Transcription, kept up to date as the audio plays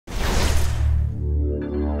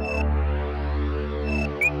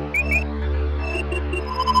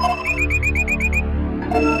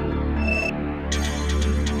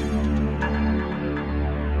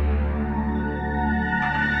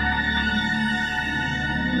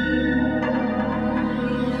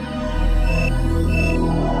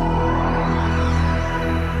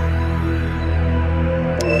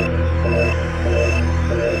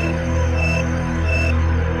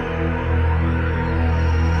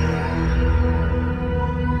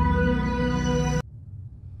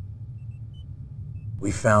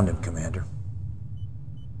We found him, Commander.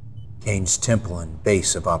 Kane's temple and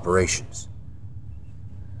base of operations.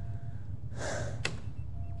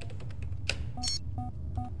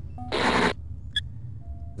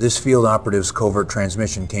 This field operative's covert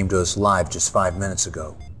transmission came to us live just 5 minutes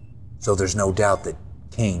ago, so there's no doubt that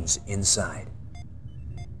Kane's inside.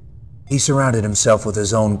 He surrounded himself with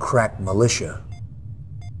his own crack militia.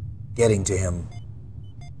 Getting to him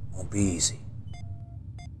won't be easy.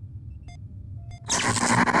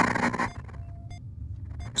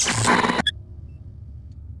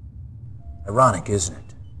 Ironic, isn't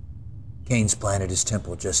it? Kane's planted his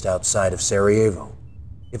temple just outside of Sarajevo.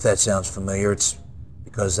 If that sounds familiar, it's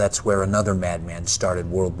because that's where another madman started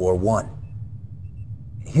World War I.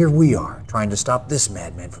 And here we are, trying to stop this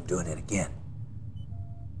madman from doing it again.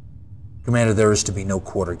 Commander, there is to be no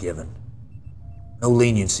quarter given. No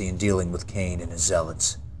leniency in dealing with Kane and his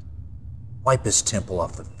zealots. Wipe his temple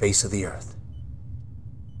off the face of the earth.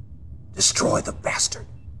 Destroy the bastard.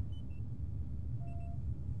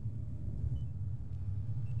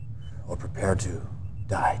 Or prepare to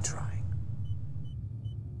die trying.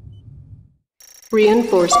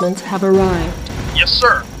 Reinforcements have arrived. Yes,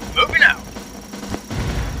 sir. Moving out.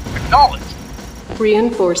 Acknowledged.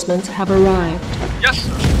 Reinforcements have arrived. Yes,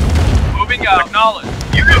 sir. Moving out. Acknowledged.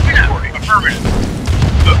 You moving out. Affirmative.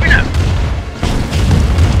 Moving out.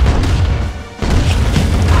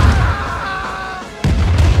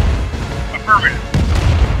 Affirmative.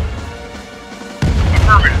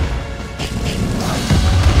 Affirmative.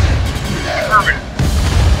 Affirmative.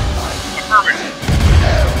 Affirmative.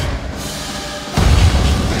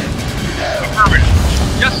 Affirmative.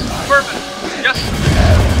 Yes, affirmative. Yes,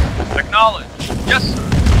 sir. Acknowledge. Yes, sir.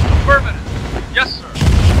 Affirmative. Yes, sir.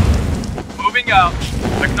 Moving out.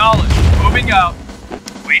 Acknowledge. Moving out.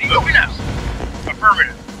 Waiting. Moving out.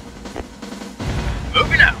 Affirmative.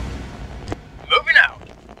 Moving out. Moving out.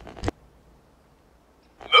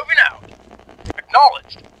 Moving out.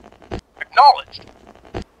 Acknowledged. Acknowledged.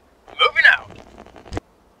 Moving out.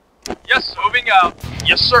 Yes, moving out.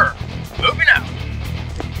 Yes, sir. Moving out.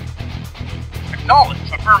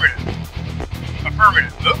 Acknowledged. Affirmative.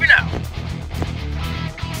 Affirmative. Moving out.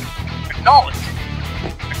 Acknowledged.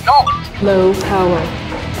 Acknowledged. Low power.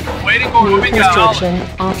 Waiting or New moving out. construction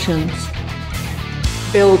options.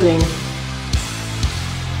 Building.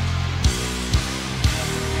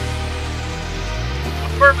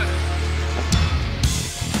 Affirmative.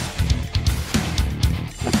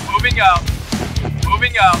 Moving out.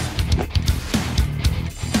 Moving out.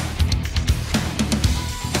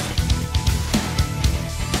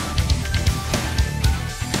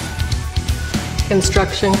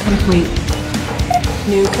 Construction complete.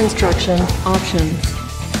 New construction options.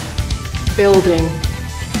 Building.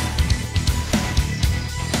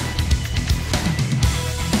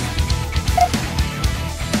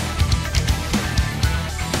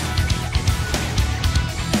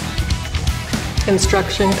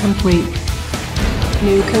 Construction complete.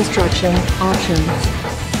 New construction options.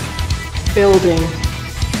 Building.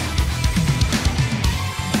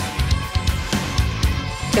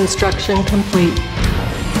 Construction complete.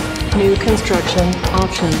 New construction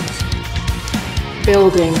options.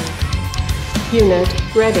 Building.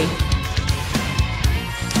 Unit ready.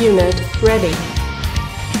 Unit ready.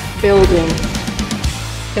 Building.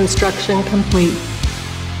 Construction complete.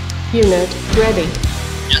 Unit ready.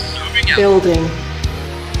 Yes, moving out. Building.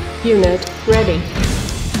 Unit ready.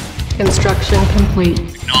 Construction complete.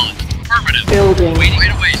 Acknowledged. Affirmative. Building. Waiting.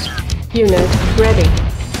 Right away, sir. Unit ready.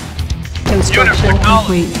 Construction Unit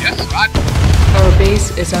complete. Yes, sir. Our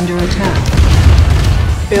base is under attack.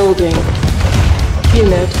 Building.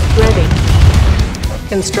 Unit ready.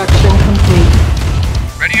 Construction complete.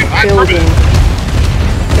 Ready and Building.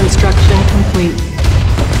 affirmative. Construction complete.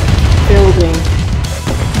 Building.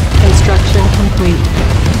 Construction complete.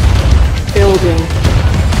 Building.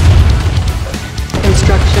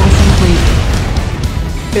 Construction complete.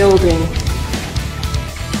 Building.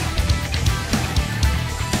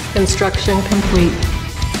 Construction complete.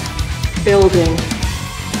 Building.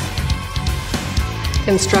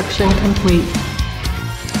 Construction complete.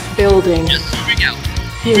 Building. Yes, moving out.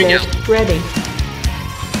 Moving Unit out. ready.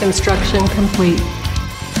 Construction complete.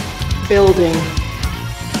 Building.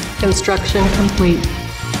 Construction complete.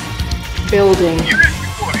 Building. Unit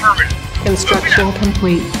report affirmative. Construction Moving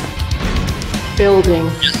complete. Building.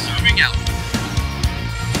 out. Yes, moving out.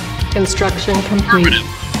 Construction complete. Affirmative.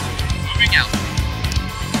 Moving out.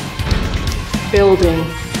 Building.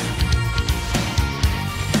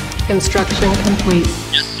 Construction complete.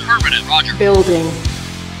 Yes, affirmative. Roger. Building.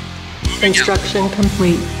 Moving out. Construction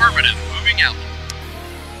complete. Affirmative. Moving out.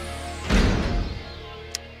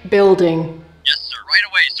 Building. Yes, sir. Right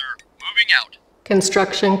away, sir. Moving out.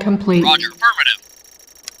 Construction complete. Roger, affirmative.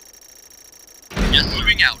 Yes,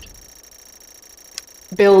 moving out.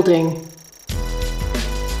 Building.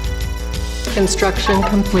 Construction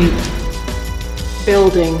complete.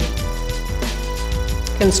 Building.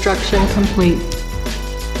 Construction complete.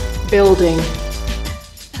 Building.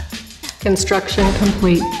 Construction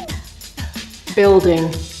complete.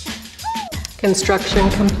 Building. Construction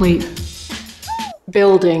complete.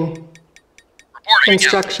 Building. Reporting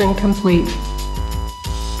Construction complete. out.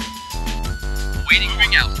 Waiting,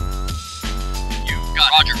 moving out. You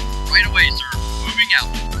got Roger. Right away, sir. Moving out.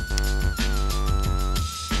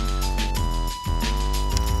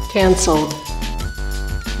 Cancelled.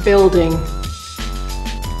 Building.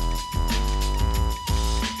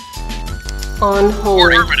 On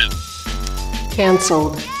hold. Affirmative.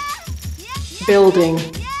 Cancelled. Building.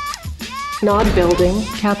 Not building.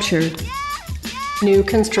 Captured. New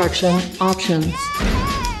construction options.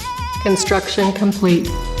 Construction complete.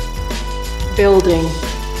 Building.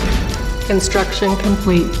 Construction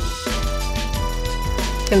complete.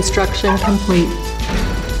 Construction complete.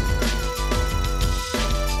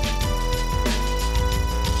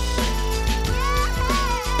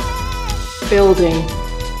 Building.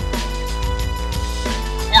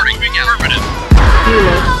 Reporting, moving out. Affirmative.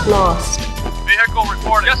 Unit lost. Vehicle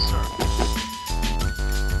reporting. Yes, sir.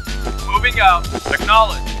 Moving out.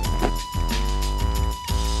 Acknowledge.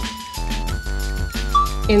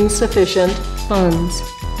 Insufficient funds.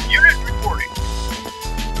 Unit reporting.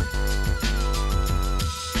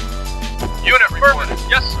 Unit reporting.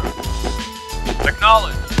 Yes, sir.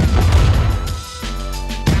 Acknowledge.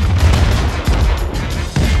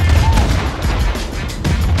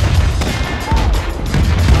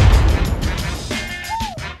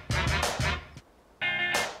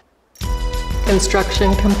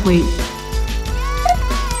 Construction complete.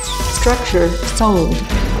 Structure sold.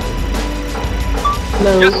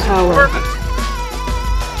 Low Yes, power. affirmative.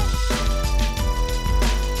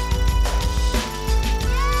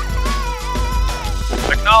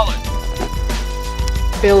 Acknowledge.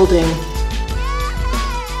 Building.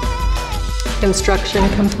 Construction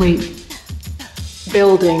complete.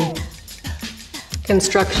 Building.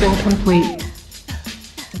 Construction complete.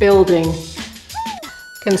 Building.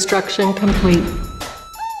 Construction complete.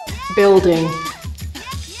 Building.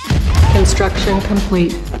 Construction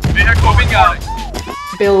complete. Vehicle moving out.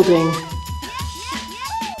 Building.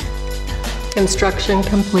 Construction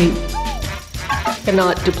complete.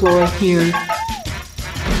 Cannot deploy here.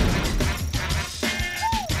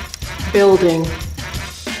 Building.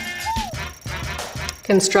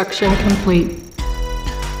 Construction complete.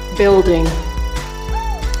 Building.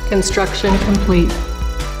 Construction complete.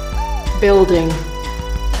 Building.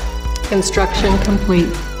 Construction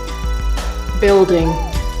complete. Building.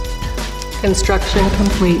 Construction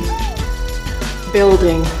complete.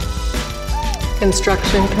 Building.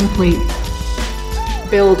 Construction complete.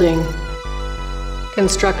 Building.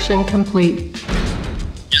 Construction complete.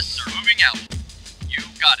 Yes, sir. Moving out. You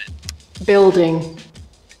got it. Building.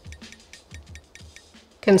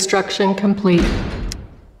 Construction complete.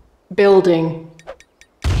 Building.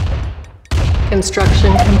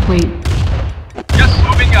 Construction complete. Yes,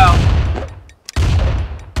 moving out.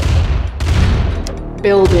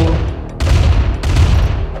 Building.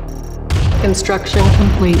 Construction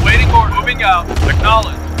complete. Waiting order. Moving out.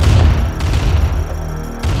 Acknowledge.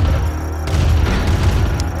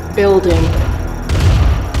 Building.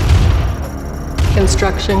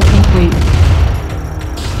 Construction complete.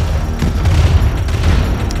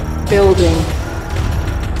 Building.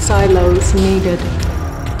 Silos needed.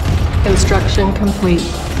 Construction complete.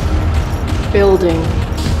 Building.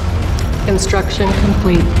 Construction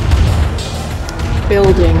complete.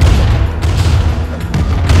 Building.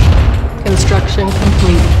 Construction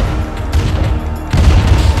complete.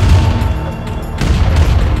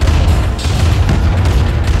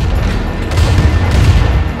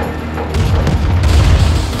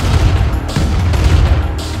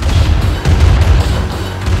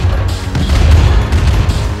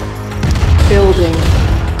 Building.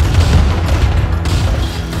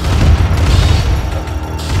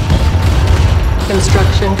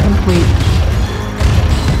 Construction complete.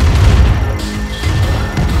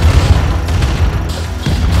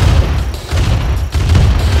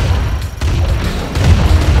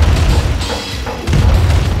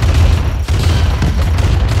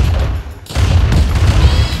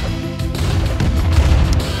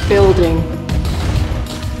 Building.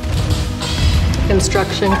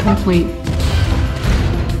 Construction complete.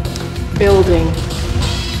 Building.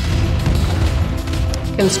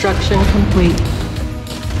 Construction complete.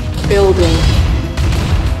 Building.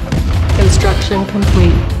 Construction Construction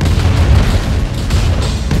complete.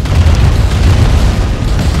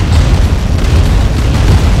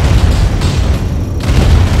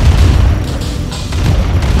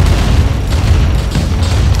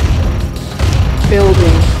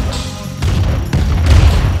 Building.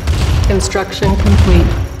 Construction complete.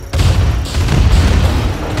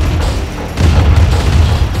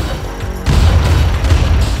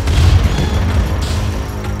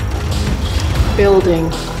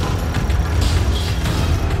 Building.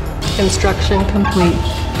 Construction complete.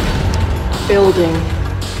 Building.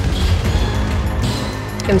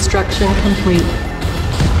 Construction complete.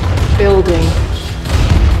 Building.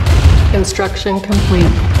 Construction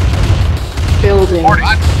complete. Building.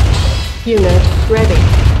 Unit ready.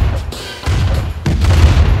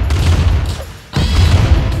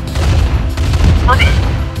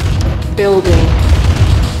 Building.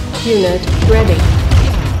 Unit ready.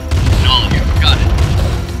 Got it.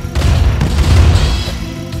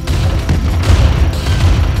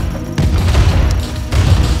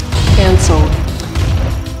 Cancel.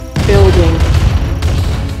 Building.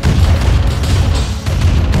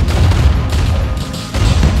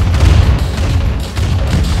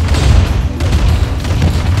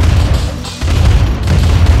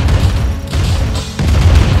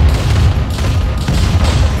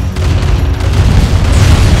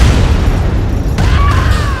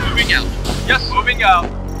 Out.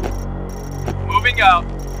 Moving out.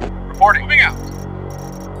 Reporting. Moving out.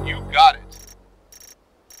 You got it.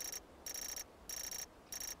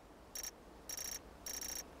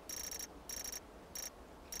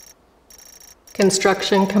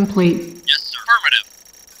 Construction complete. Yes, sir. Affirmative.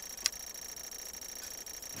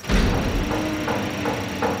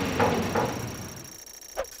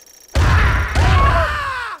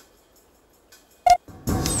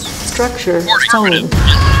 Structure Reporting. sold.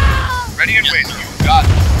 Yes. Ready and waiting. You got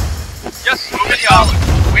it. Yes, moving out.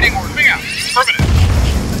 Waiting order. Moving out. Affirmative.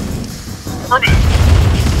 Affirmative.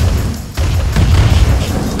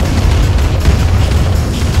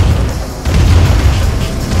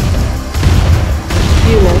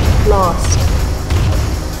 Unit lost.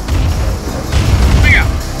 Moving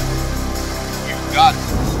out. You got it.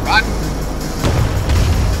 Roger.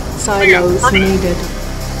 Silos needed.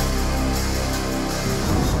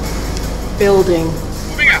 Building.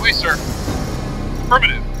 Moving out. Way, sir.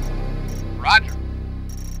 Affirmative. Roger.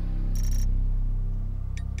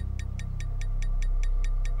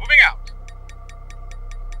 Moving out.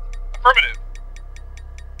 Affirmative.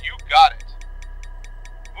 You got it.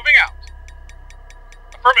 Moving out.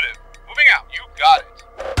 Affirmative. Moving out. You got it.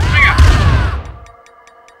 Moving out.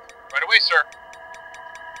 Right away, sir.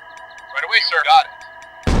 Right away, sir. Got it.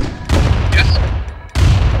 Yes, sir.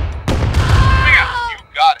 Moving out. You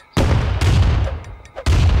got it.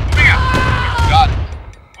 Moving out. You got it.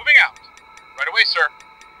 Moving out. Right away, sir.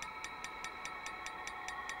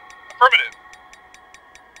 Affirmative.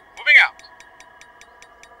 Moving out.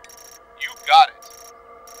 You got it.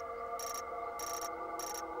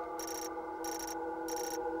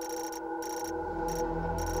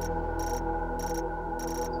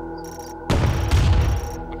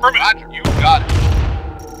 Affirmative. You got it.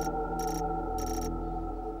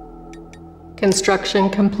 Construction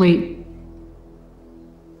complete.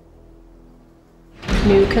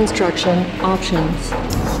 New construction options.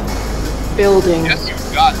 Building. Yes, you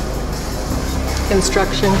got it.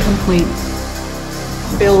 Construction complete.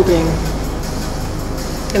 Building.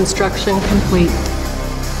 Construction complete.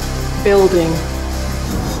 Building.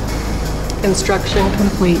 Construction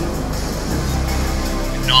complete.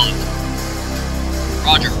 Acknowledged.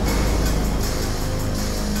 Roger.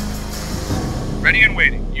 Ready and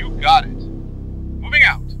waiting. You got it. Moving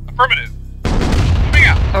out. Affirmative. Moving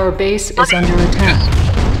out. Our base is Affirmative. under attack. Yes, sir.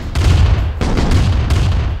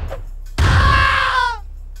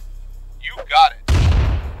 You got it.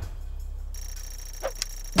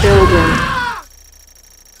 Building.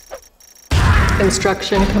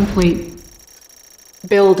 Construction complete.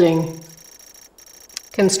 Building.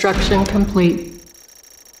 Construction complete.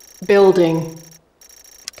 Building.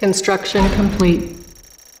 Construction complete.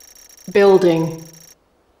 Building.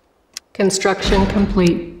 Construction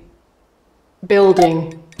complete.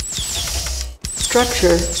 Building.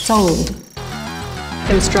 Structure sold.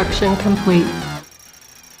 Construction complete.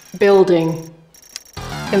 Building.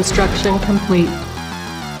 Construction complete.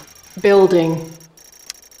 Building.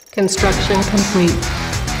 Construction complete.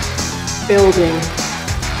 Building.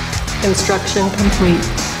 Construction complete.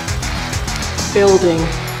 Building.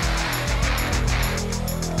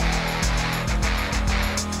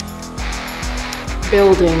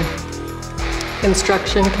 Building.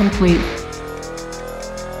 Construction complete.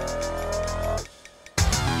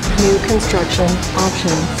 New construction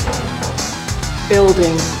options.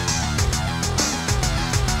 Building.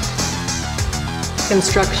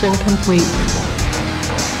 Construction complete.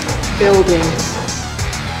 Building.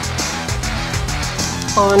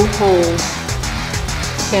 On hold.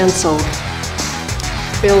 Cancelled.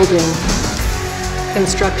 Building.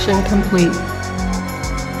 Construction complete.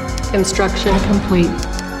 Construction complete.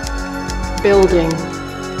 Building.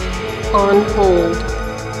 On hold.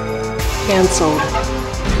 Cancelled.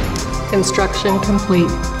 Construction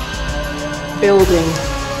complete. Building.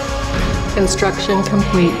 Construction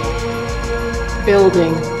complete.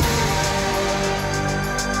 Building.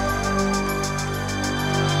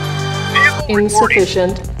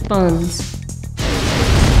 Insufficient funds.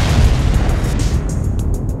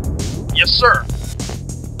 Yes, sir.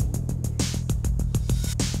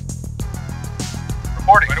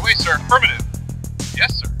 Reporting. Right away, sir. Affirmative.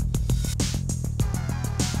 Yes, sir.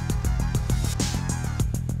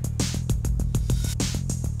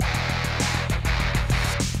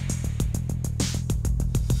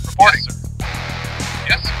 Reporting.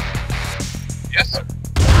 Yes, sir. Yes, sir. Yes, sir.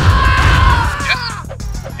 Yes, sir.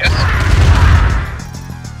 Yes, sir.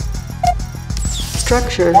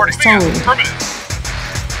 Structure Reporting. sound. Affirmative.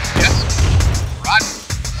 Yes, sir. Roger.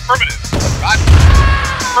 Affirmative. Roger.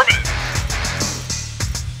 Affirmative.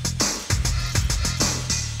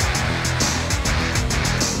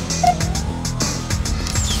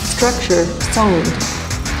 Structure sound.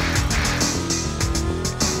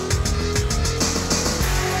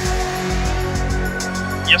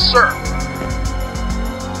 Yes, sir.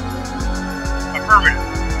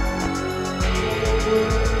 Affirmative.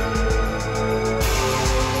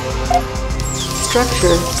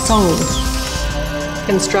 Structure sound.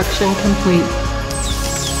 Construction complete.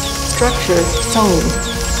 Structure sound.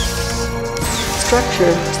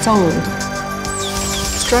 Structure sound.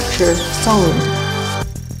 Structure sound.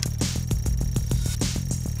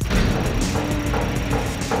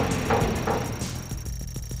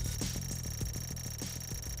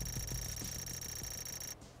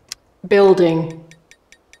 Building.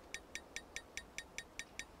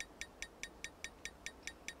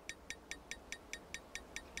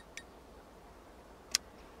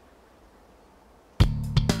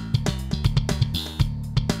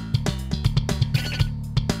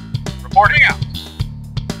 Reporting out.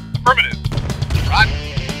 Affirmative. Roger.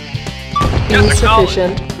 Yes,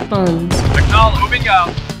 Insufficient funds. acknowledge. Moving out.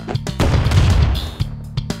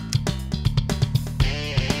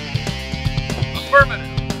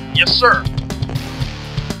 Affirmative. Yes, sir.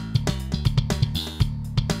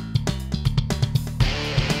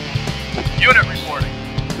 Unit reporting.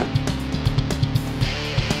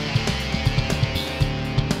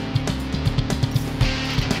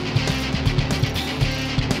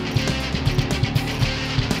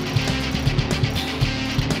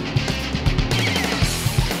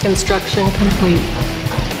 Construction complete.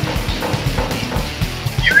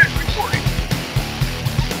 Unit reporting.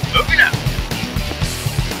 Moving out.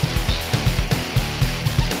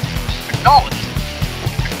 Acknowledge.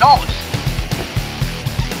 Acknowledge.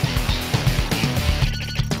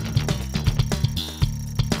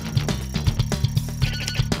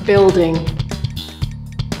 Building.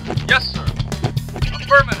 Yes, sir.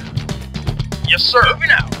 Affirmative. Yes, sir.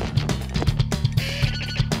 Moving out.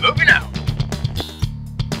 Moving out.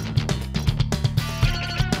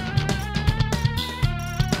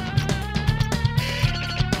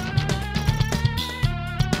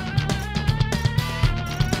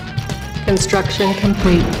 Construction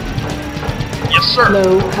complete. Yes, sir.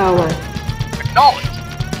 Low power. Acknowledge.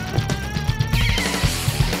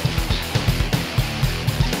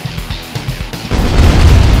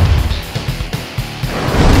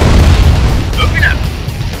 Moving out.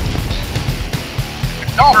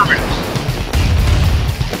 Acknowledge.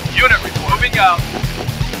 Unit report. Moving out.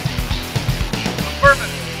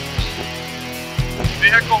 Affirmative.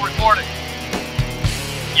 Vehicle reporting.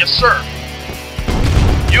 Yes, sir.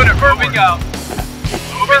 Unit moving out.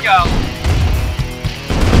 Moving out.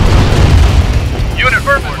 Unit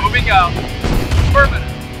affirmative. Moving out.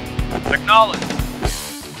 Affirmative. Acknowledge.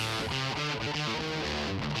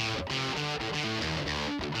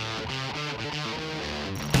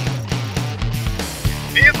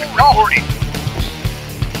 Vehicle reporting.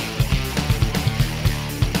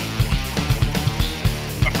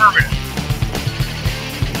 Affirmative.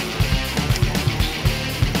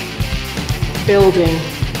 Building.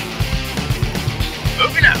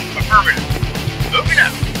 Moving out. Affirmative. Moving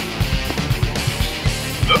out.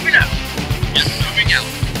 Moving out. Yes, moving out.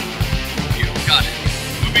 You got it.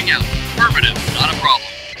 Moving out. Affirmative. Not a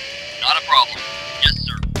problem. Not a problem. Yes,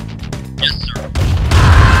 sir. Yes, sir.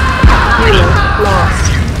 Unit lost.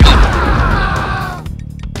 You got it.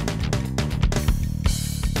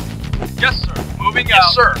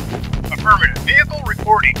 Yes, sir. Affirmative. Vehicle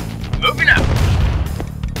reporting. Moving out.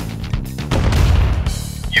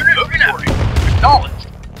 Unit moving out. Acknowledged.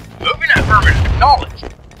 Moving out. Affirmative. Acknowledged.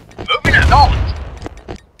 Moving out. Acknowledged.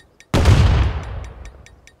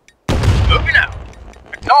 Moving out.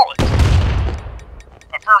 Acknowledged.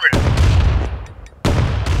 Affirmative.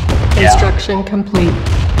 Construction complete.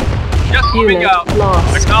 Yes, moving Unit out.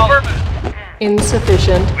 lost. Acknowledged.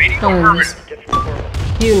 Insufficient Waiting for funds.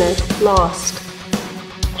 affirmative. Unit lost.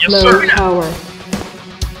 Yes, Low sir. power.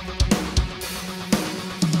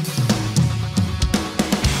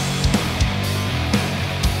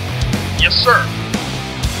 Yes, sir.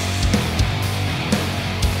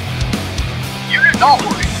 Unit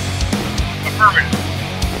acknowledged. Affirmative.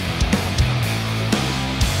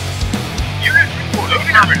 Unit reporting.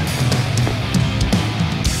 Affirmative.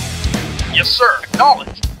 Yes, sir.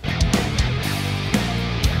 Acknowledged.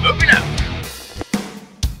 Moving out.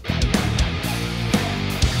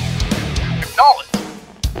 Acknowledged.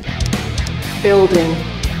 Building.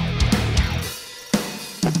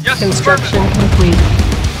 Yes, Construction affirmative. complete.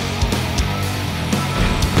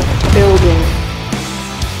 Building.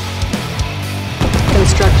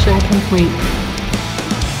 Construction complete.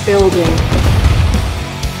 Building.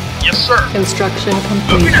 Yes, sir. Construction Moving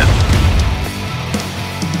complete. out.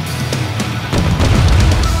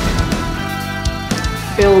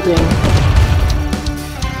 Building.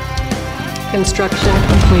 Construction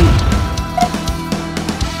complete.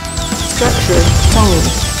 Structure sold.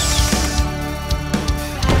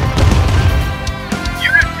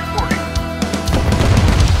 Unit reporting.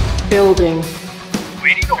 Building.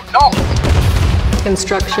 Waiting to acknowledge.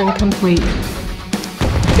 Construction complete.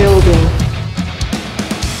 Building.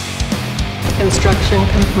 Construction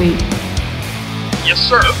complete. Yes,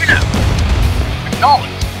 sir. Moving out.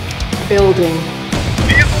 Acknowledge. Building.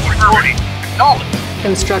 Vehicle reporting. Acknowledge.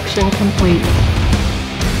 Construction complete.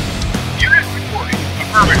 Unit reporting.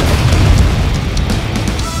 Affirmative.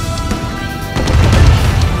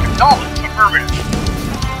 Acknowledge. Affirmative.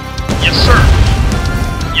 Yes, sir.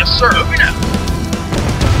 Yes, sir. Moving out.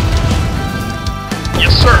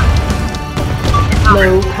 Yes, sir.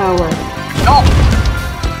 Low Affirmative. power. Acknowledge.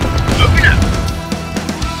 Moving out.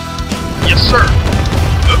 Yes, sir.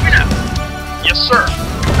 Moving out. Yes, sir.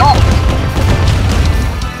 Acknowledge.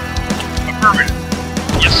 Affirmative.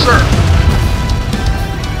 Yes, sir.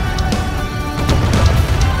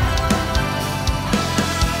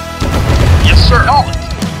 Yes, sir. Acknowledge.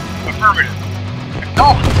 Affirmative.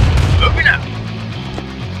 Acknowledge. Moving out.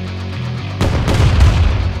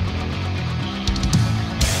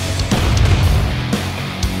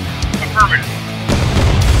 Affirmative.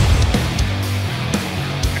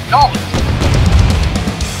 Acknowledge.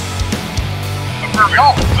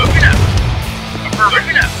 Affirmative. Moving out. Affirmative.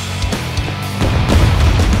 Moving out.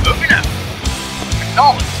 Moving out.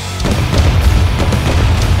 Acknowledge.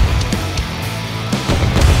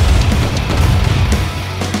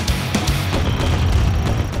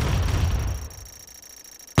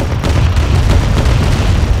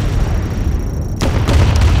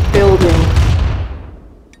 Building.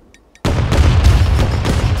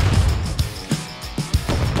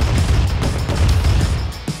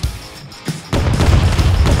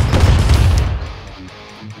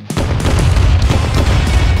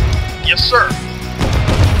 Yes, sir.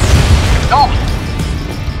 Acknowledge.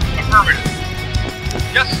 Affirmative.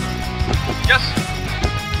 Yes, sir. Yes, sir.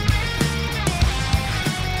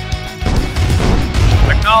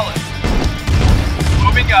 Acknowledge.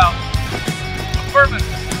 Moving out. Affirmative.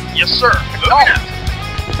 Yes, sir. Moving out.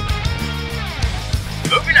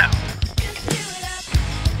 Moving out.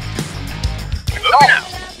 Moving out.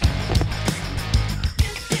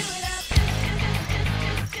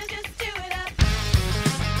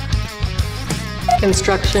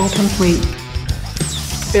 Construction complete.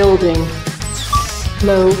 Building.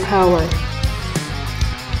 Low power.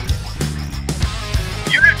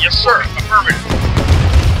 Unit. Yes, sir. Affirmative.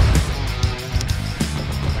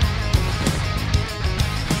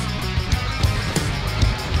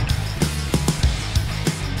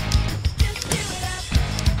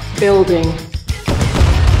 Building.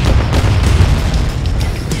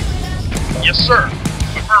 Yes, sir.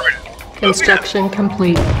 Affirmative. Construction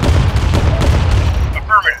complete.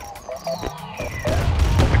 Affirmative.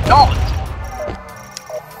 Acknowledge.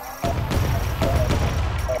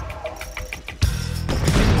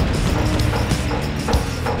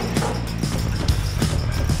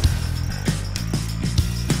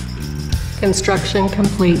 Construction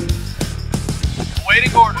complete.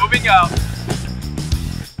 Waiting order. Moving out.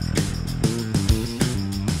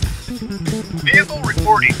 Vehicle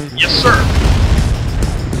reporting. Yes, sir.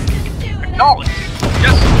 Acknowledge.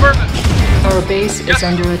 Yes, affirmative. Our base is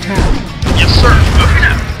under attack. Yes, sir. Moving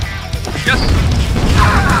out. Yes, sir.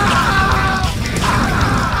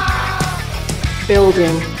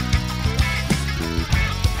 Building.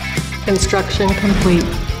 Construction complete.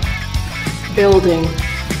 Building.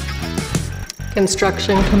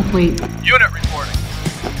 Construction complete. Unit reporting.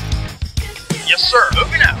 Yes, sir.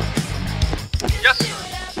 Moving out. Yes, sir.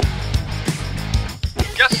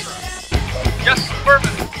 Yes, sir. Yes, sir.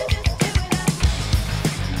 Affirmative.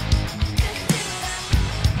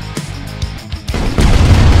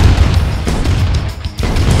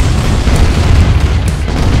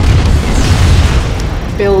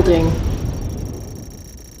 Building.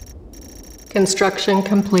 Construction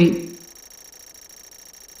complete.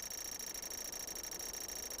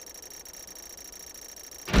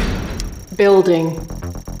 Building.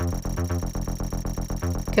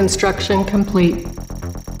 Construction complete.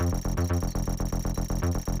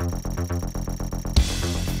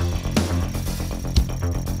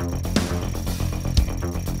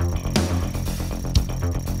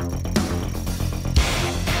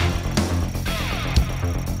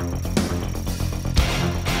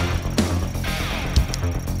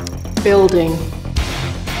 Building.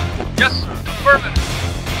 Yes, sir. Affirmative.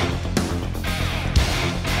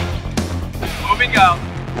 Moving out.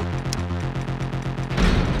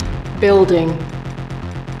 Building.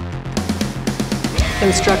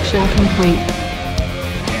 Construction complete.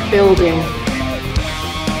 Building.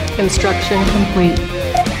 Construction complete.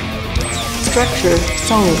 Structure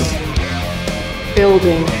sold.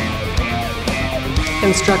 Building.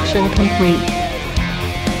 Construction complete.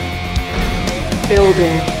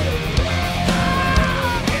 Building.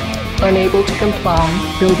 Unable to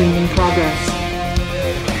comply. Building in progress.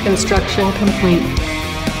 Construction complete.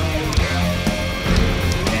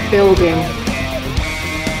 Building.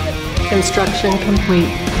 Construction complete.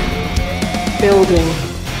 Building.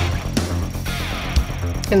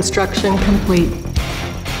 Construction complete.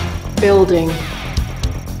 Building.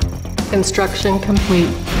 Construction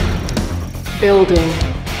complete. Building.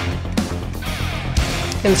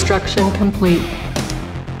 Construction complete.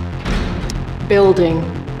 Building.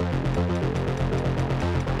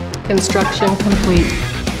 Construction complete.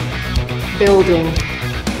 Building.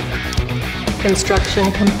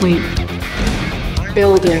 Construction complete.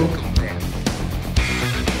 Building.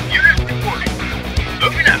 Unit reporting.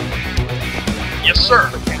 Moving out. Yes, sir.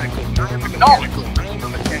 Acknowledge.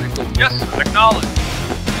 Yes, sir. Acknowledge.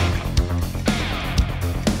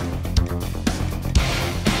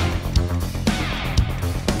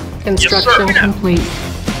 Construction Yes, sir. complete.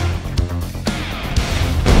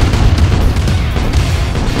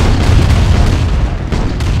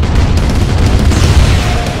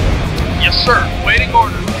 Yes, sir. Waiting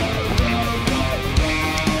order.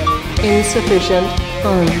 Insufficient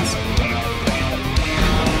funds.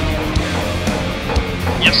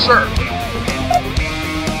 Yes, sir.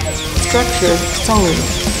 Structure solid.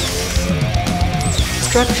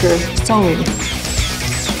 Structure solid.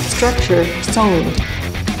 Structure solid.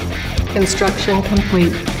 Construction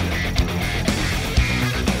complete.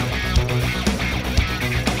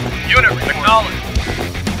 Unit acknowledged.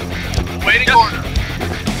 Waiting order.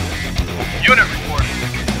 Unit reporting.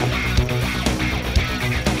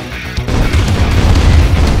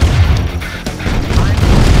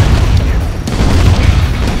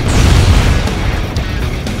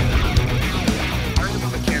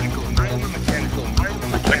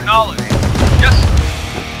 Acknowledged. Yes, sir.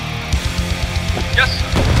 Yes, sir.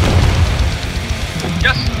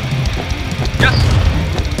 Yes, sir. Yes,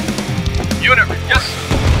 sir. Unit, yes, sir.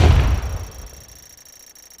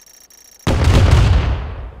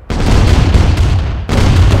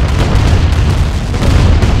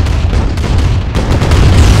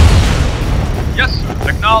 Yes, sir.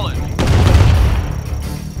 Acknowledged.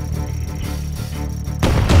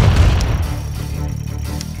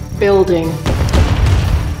 Building.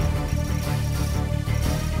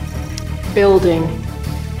 Building.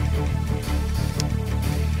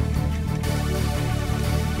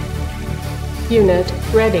 Unit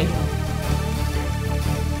ready.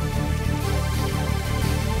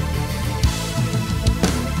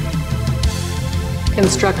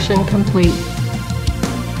 Construction complete.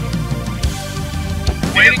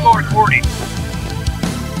 Waiting order 40.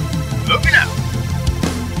 Moving out.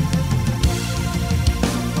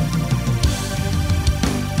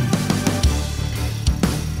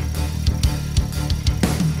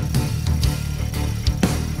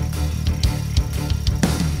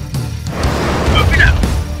 Moving out.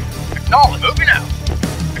 Acknowledge. Moving out.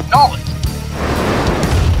 Acknowledge.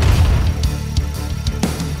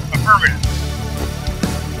 Affirmative.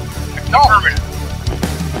 Acknowledge.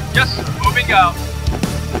 Affirmative. Yes, sir. Moving out.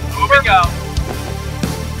 Moving out.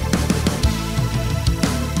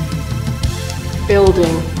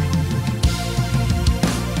 Building.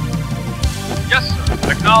 Yes,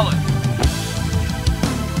 sir. Acknowledged.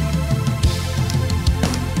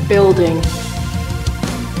 Building.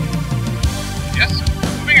 Yes, sir.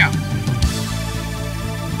 Moving out.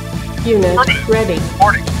 Unit Affirmative. ready.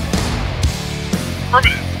 Reporting.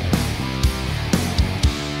 Affirmative.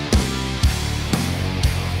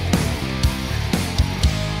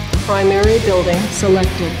 Primary building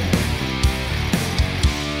selected.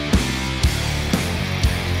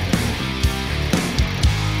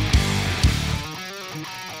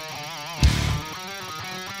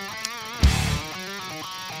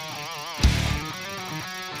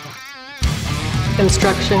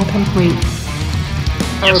 Construction complete.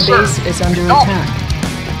 Our Yes, sir. base is under No. attack.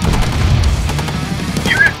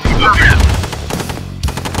 Unit, moving out.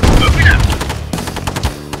 Moving out.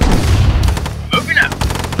 Moving out.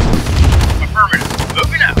 Affirmative.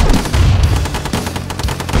 Moving out.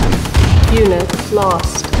 Unit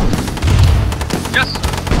lost. Yes, sir.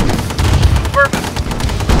 Affirmative.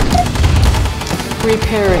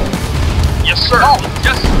 Repairing. Yes, sir.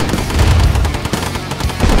 Yes, sir.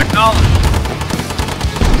 Acknowledge.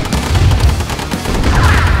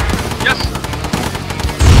 Yes, sir.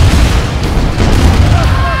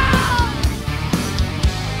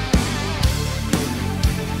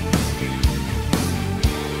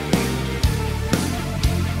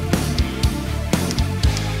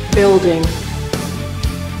 Building.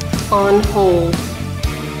 On hold.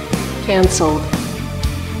 Cancelled.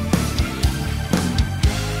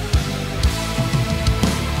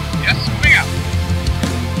 Yes, moving out.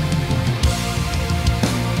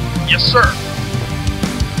 Yes, sir.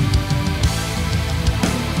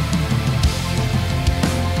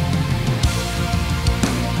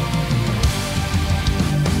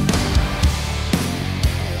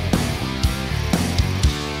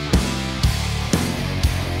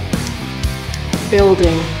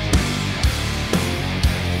 Building.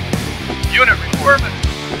 Unit affirmative.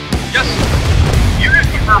 Yes, sir. Unit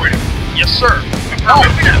affirmative. Yes, sir.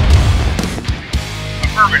 Affirmative.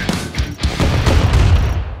 Affirmative.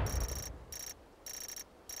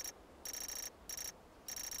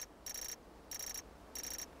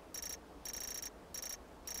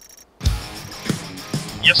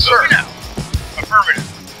 Yes, sir. Now. Affirmative.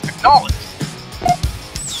 Acknowledged.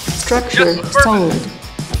 Structure Yes, affirmative. sold.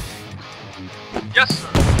 Yes, sir.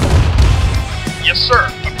 Yes, sir.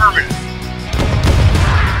 Affirmative.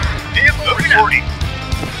 Vehicle reporting.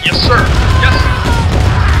 Yes, sir. Yes, sir.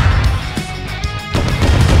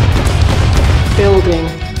 Building.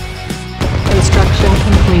 Construction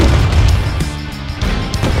complete.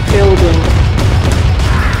 Building.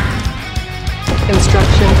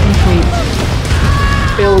 Construction complete.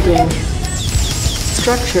 Building.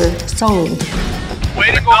 Structure sold.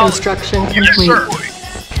 Way to go. Construction Yes, complete. sir.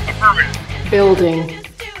 Affirmative. Building.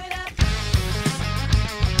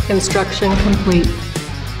 Construction complete.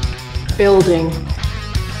 Building.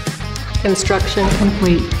 Construction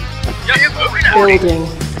complete. Yes, moving out. Building.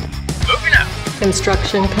 Moving out.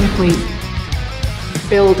 Construction complete.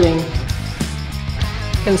 Building.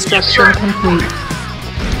 Construction Yes, sir. complete.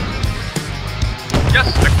 Yes,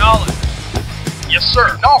 acknowledged. Yes, sir.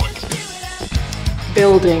 Acknowledged.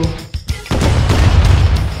 Building.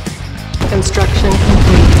 Construction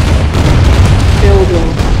complete. Building.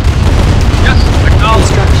 Yes, acknowledged.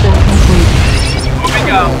 Construction complete. Moving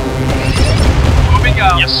out. Moving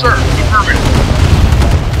out. Yes, sir. Affirmative.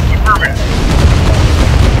 Affirmative.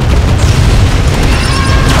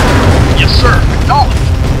 Yes, sir. Acknowledged.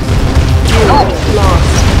 Unit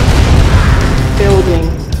lost. Building.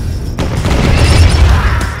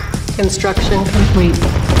 Construction complete.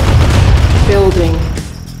 Building.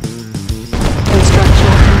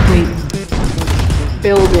 Construction complete.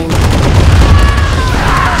 Building.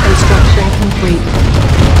 Construction complete.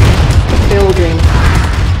 Building.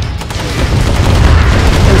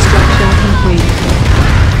 Construction complete.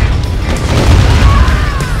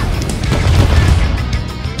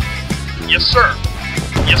 Yes, sir.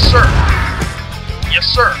 Yes, sir. Yes,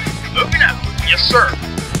 sir. Moving out. Yes, sir.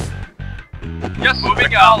 Yes,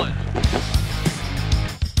 moving out.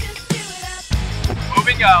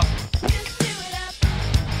 Moving out.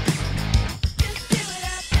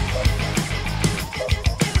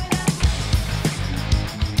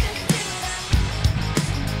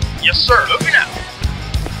 Yes, sir. Moving out.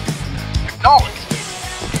 Acknowledged.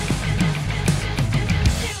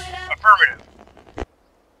 Affirmative.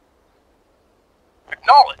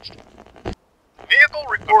 Acknowledged. Vehicle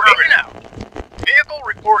reporting. Moving out. Vehicle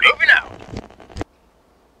reporting. Moving out.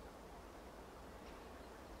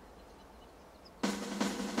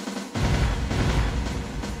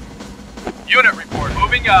 Unit report.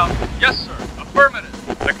 Moving out. Yes, sir. Affirmative.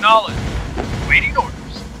 Affirmative. Acknowledged. Waiting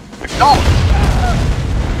orders. Acknowledged.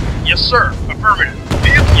 Yes, sir. Affirmative.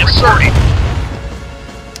 Vehicle yes, reporting.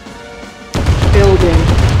 Building.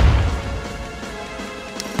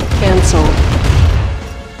 Cancel.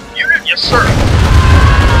 Unit, yes, sir.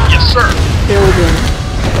 Yes, sir. Building.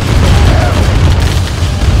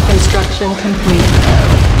 Construction complete.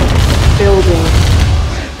 Building.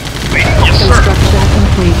 Waiting, yes, sir. Construction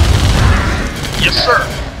complete. Yes, sir.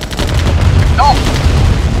 No.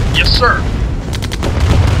 Yes, sir.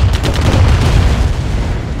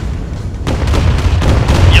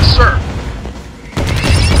 Yes, sir.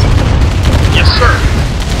 Yes, sir.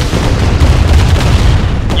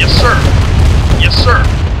 Yes, sir. Yes, sir.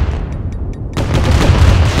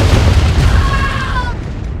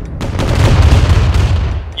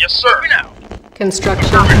 Yes, sir. Moving out.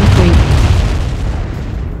 Construction complete.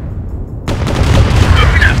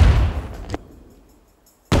 Moving out.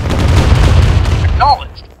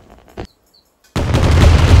 Acknowledged.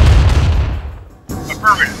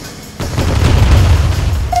 Affirmative.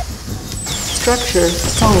 Structure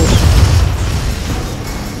sold.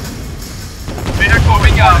 Vehicle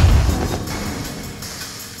moving out.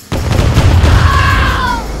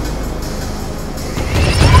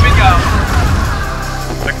 Moving out.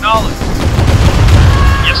 Acknowledged.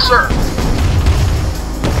 Yes, sir.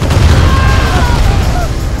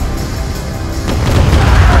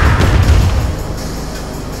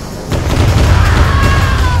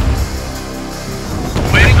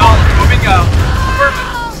 Waiting on. Moving out.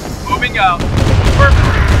 Affirmative. Moving out.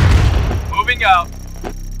 Affirmative. Moving out.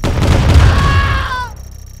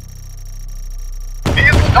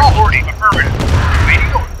 Vehicle not boarding. Affirmative.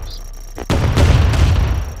 Waiting orders.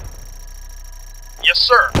 Yes,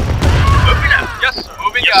 sir. Moving out. Yes, sir.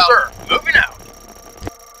 Moving yes, out. Yes, sir. Moving out.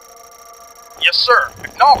 Yes, sir.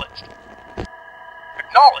 Acknowledged.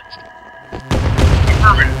 Acknowledged.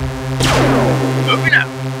 Affirmative. Moving out.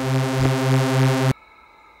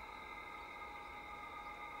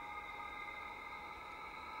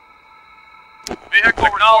 Vehicle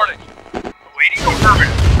reporting. Awaiting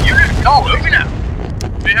affirmative. Unit acknowledged. Moving out.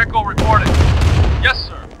 Vehicle reporting. Yes,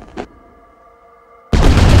 sir.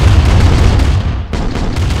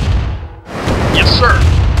 Yes, sir.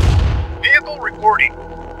 Vehicle reporting.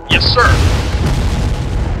 Yes, sir.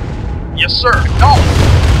 Yes, sir. Acknowledged.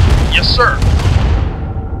 Yes, sir.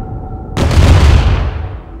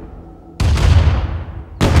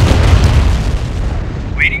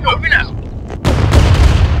 Waiting. Moving out.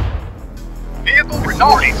 Vehicle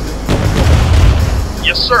reporting.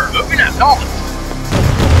 Yes, sir. Moving out. Acknowledged.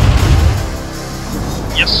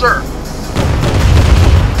 Yes, sir.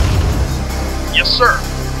 Yes, sir.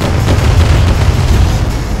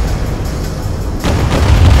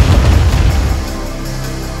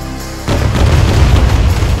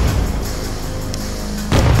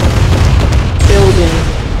 Building.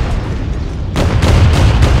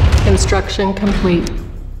 Construction complete.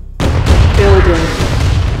 Building.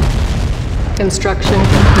 Construction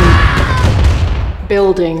complete.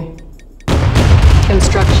 Building.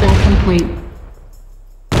 Construction complete.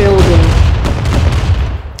 Building.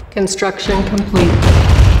 Construction complete.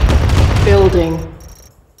 Building.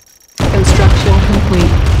 Construction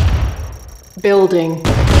complete. Building.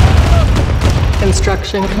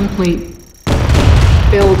 Construction complete.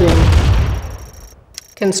 Building.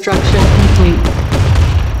 Construction complete.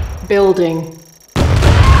 Building.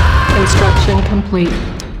 Construction complete.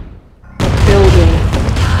 Building.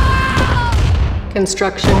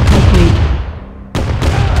 Construction complete.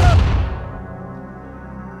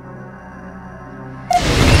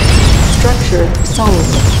 Structure sold.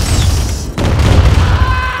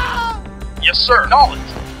 Yes, sir.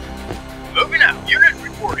 Acknowledged. Moving out. Unit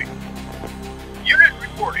reporting. Unit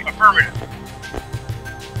reporting. Affirmative.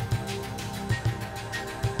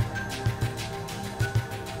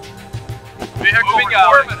 Vehicle moving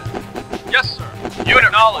out. Yes, sir. Unit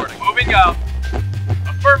acknowledged. Moving out.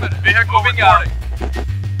 Affirmative. Vehicle moving out.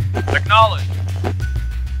 Acknowledged.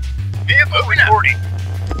 Vehicle reporting.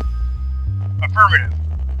 Affirmative.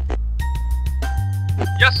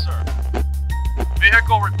 Yes, sir.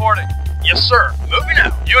 Vehicle reporting. Yes, sir. Moving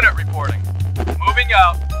out. Unit reporting. Moving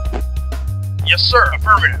out. Yes, sir.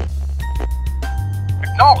 Affirmative.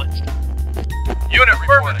 Acknowledged. Unit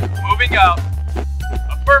reporting. Moving out.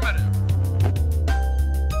 Affirmative.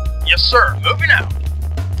 Yes, sir. Moving out.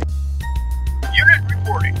 Unit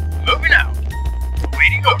reporting. Moving out.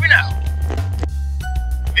 Waiting. Moving out.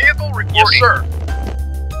 Vehicle reporting. Yes, sir.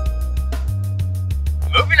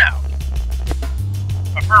 Moving out.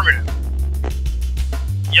 Affirmative.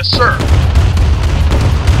 Yes, sir.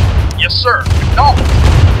 Yes, sir. Acknowledged.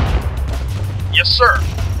 Yes, sir.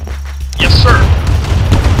 Yes, sir.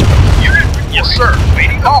 Unit reporting. Yes, sir.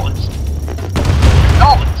 Waiting. Acknowledged.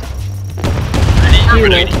 Acknowledged.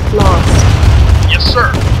 Unit lost. Yes, sir.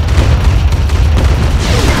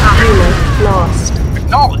 Unit lost.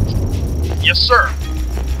 Acknowledged. Yes, sir.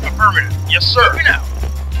 Affirmative. Yes, sir. Moving out.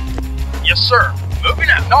 Yes, sir. Moving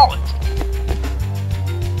out. Acknowledged.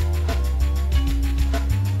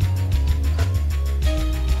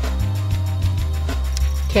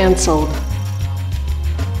 Cancelled.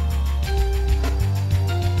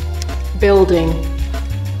 Building.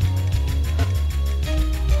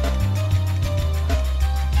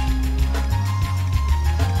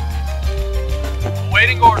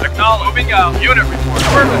 Waiting order. Acknowledged. Moving out. Unit report.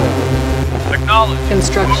 Affirmative. Acknowledged.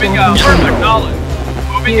 Construction Moving out. complete. Acknowledged.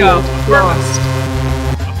 Moving Unit out. Affirmative. lost.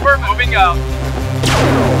 Affirmative. Moving out.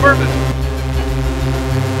 Affirmative.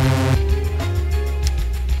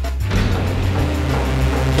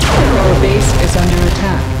 Our base is under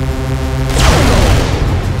attack.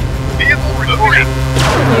 Vehicle reporting.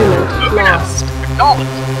 Unit Moving lost. out. Acknowledged.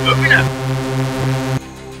 Moving out.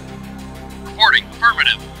 Reporting.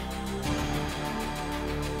 Affirmative.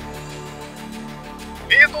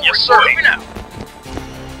 Vehicle yes, reporting. Moving out.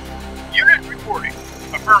 Unit reporting.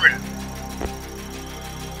 Affirmative.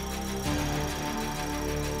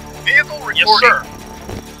 Vehicle reporting. Yes, sir.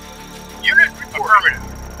 Unit reporting. Affirmative.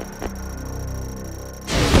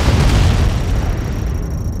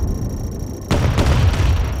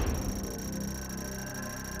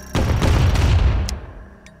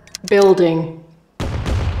 Building.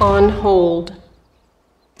 On hold.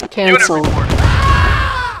 Cancelled. Unit reporting.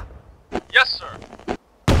 Yes, sir.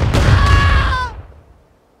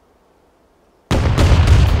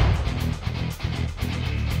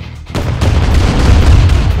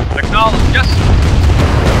 Acknowledged. Yes,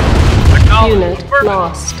 sir. Acknowledged. Unit Affirmative.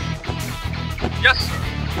 lost. Yes, sir.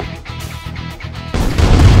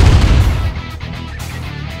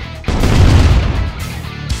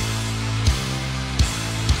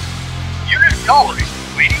 Unit acknowledged.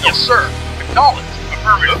 Waiting. Yes, sir. Acknowledged.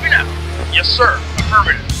 Affirmative. Moving out. Yes, sir.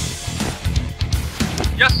 Affirmative.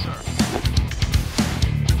 Yes, sir.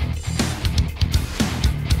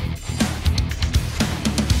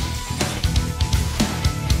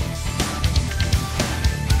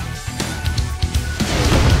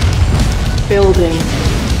 Building.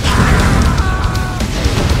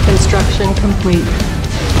 Construction complete.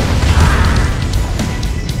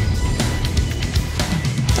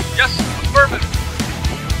 Yes, sir. Affirmative.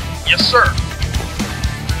 Yes, sir.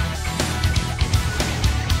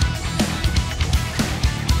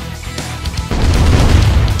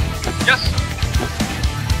 Yes,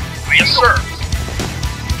 sir. Yes, sir.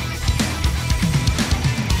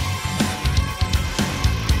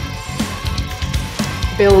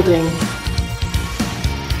 Building.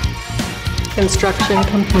 Construction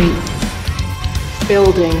complete.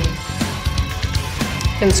 Building.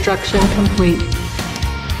 Construction complete.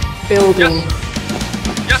 Building.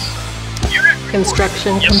 Yes, sir. Unit reporting.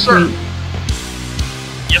 Construction Yes, sir. complete.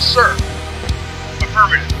 Yes, sir.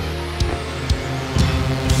 Affirmative.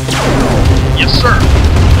 Yes, sir.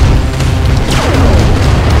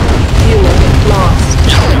 Unit lost.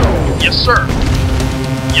 Yes, sir.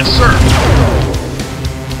 Yes, sir.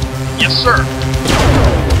 Yes, sir.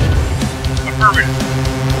 Affirmative.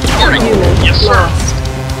 Reporting. Unit Yes, sir. lost.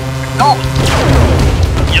 Acknowledged.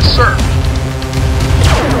 Yes, sir.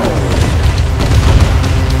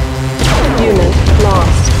 Unit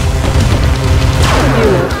lost.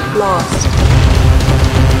 Unit lost.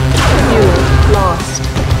 Unit lost.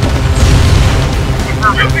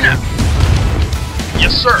 Affirmative. Moving out.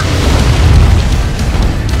 Yes, sir.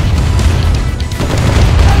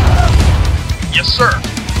 Yes, sir.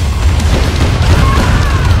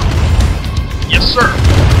 Yes, sir.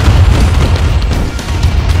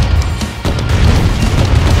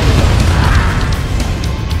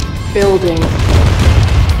 Building.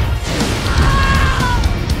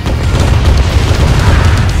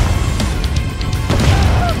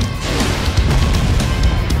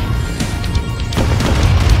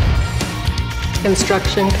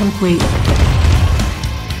 Construction complete.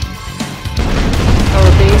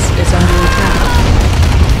 Our base is under attack.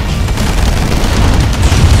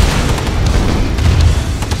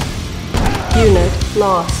 Unit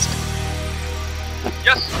lost.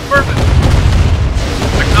 Yes, affirmative.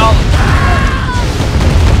 Acknowledged.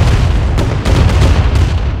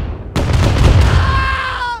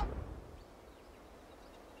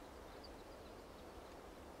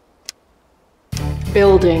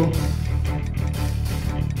 Building.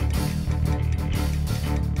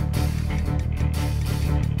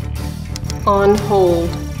 On hold.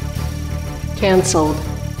 Cancelled.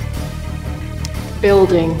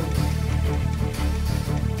 Building.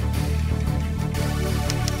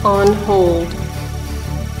 On hold.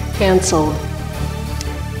 Cancelled.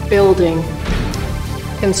 Building.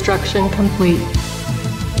 Construction complete.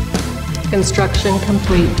 Construction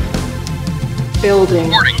complete. Building.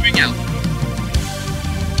 Reporting. Moving out.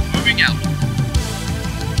 Moving out.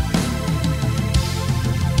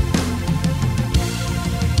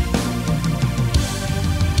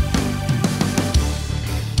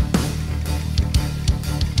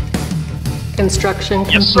 Construction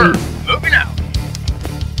complete. Yes, sir. Moving out.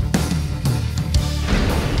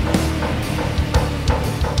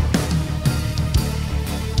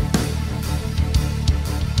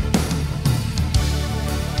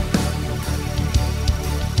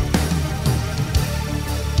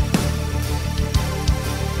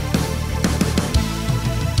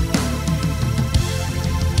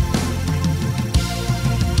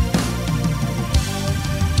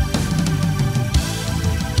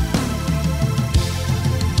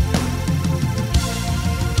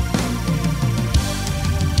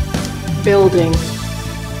 Building.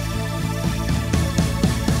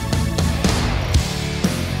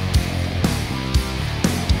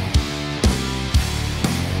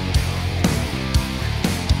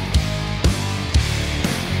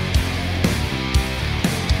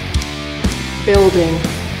 Building.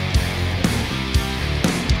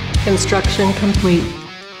 Construction complete.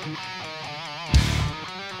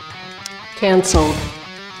 Cancelled.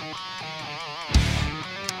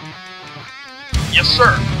 Yes,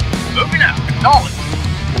 sir. Moving out. Acknowledge.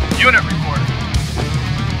 Unit reporting.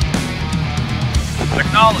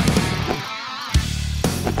 Acknowledge.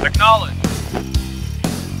 Acknowledge.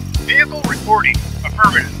 Vehicle reporting.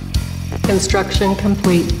 Affirmative. Construction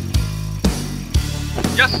complete.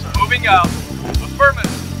 Yes, sir. Moving out.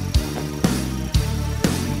 Affirmative.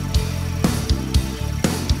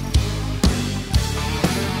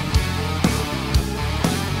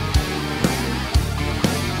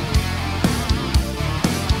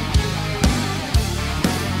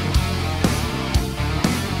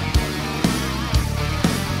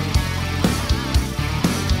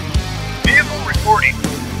 Vehicle reporting.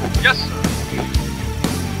 Yes, sir.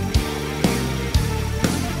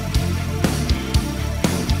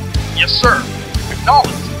 Yes, sir.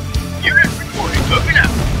 Acknowledged. Unit reporting. Moving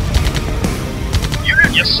out.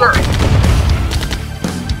 Unit. Yes, sir.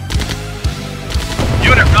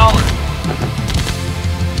 Unit acknowledged.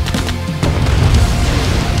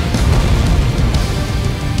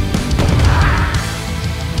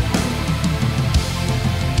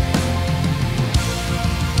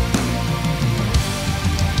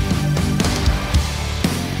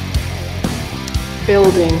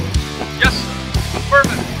 Building. Yes, sir.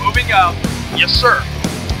 Affirmative. Moving out. Yes, sir.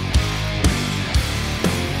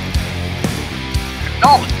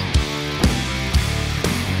 Acknowledged.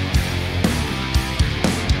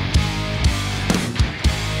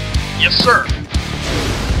 Yes, sir.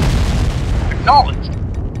 Acknowledged.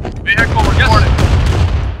 Vehicle reporting.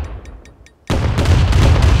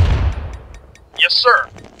 Yes, sir.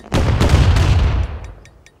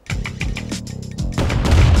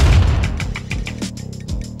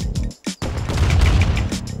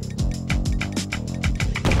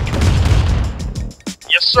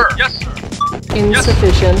 Yes, sir. Yes, sir.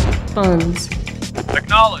 Insufficient funds.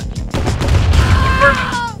 Acknowledged.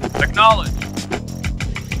 Affirmative. Acknowledged.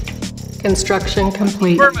 Construction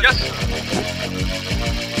complete. Affirmative. Yes, sir.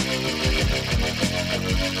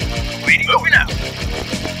 Waiting. Moving out.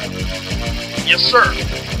 Yes, sir.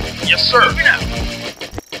 Yes, sir. Moving out.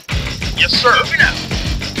 Yes, sir. Moving out.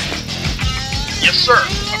 Yes, sir.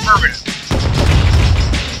 Affirmative.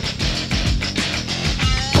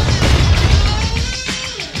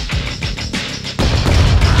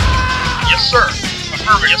 Yes, sir.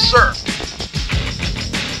 Affirmative. Yes, sir.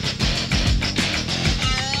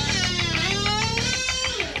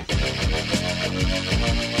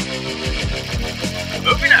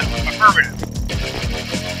 Moving out. Affirmative.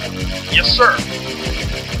 Yes, sir.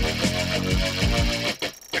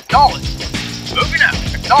 Acknowledged. Moving out.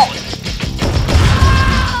 Acknowledged.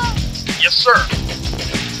 Yes, sir.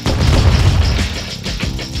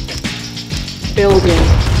 Building.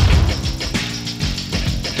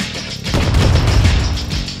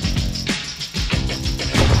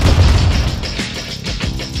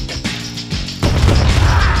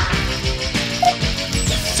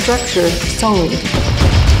 Structure sold.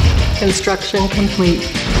 Construction complete.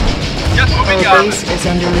 Yes, moving Our out. base is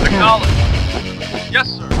under attack. Acknowledged. Yes,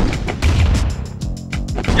 sir.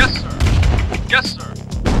 Yes, sir. Yes, sir.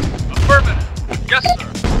 Affirmative. Yes, sir.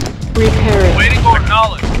 Repairing. Waiting for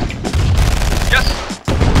acknowledged. Yes, sir.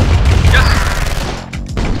 Yes, sir.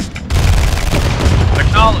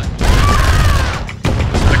 Acknowledged.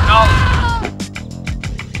 Acknowledged.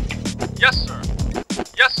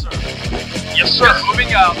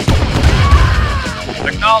 Moving out.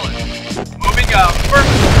 Acknowledge. Moving out.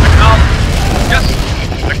 Affirmative. Acknowledge. Yes,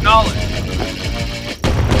 sir. Acknowledge.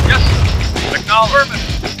 Yes, sir. Acknowledge.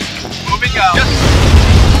 Affirmative. Moving out. Yes, sir.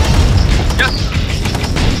 Yes, sir.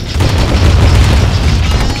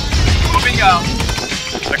 Moving out.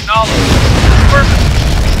 Acknowledge. Affirmative.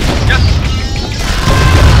 Yes, sir.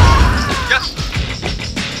 Yes, sir.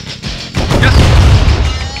 Yes,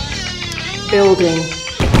 sir. Building.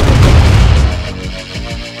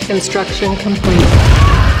 Construction complete.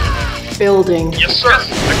 Building. Yes, sir.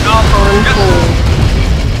 Acknowledge. On Yes, sir. hold.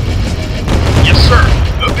 Yes, sir.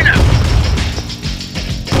 Moving out.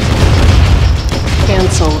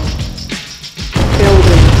 Cancel.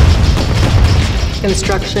 Building.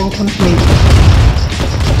 Construction complete.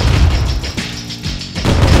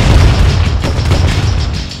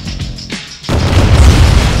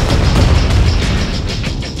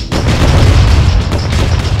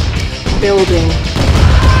 Building.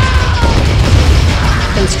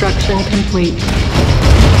 Construction complete.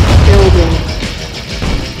 Building.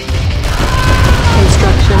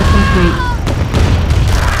 Construction complete.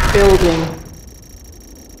 Building.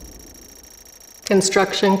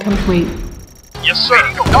 Construction complete. Yes, sir.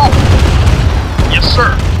 Acknowledge. Yes, sir.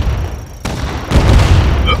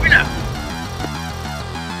 Moving out.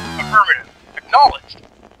 Affirmative. Acknowledged.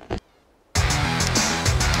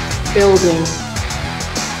 Building.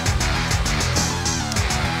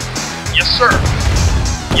 Yes, sir.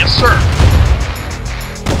 Yes, sir.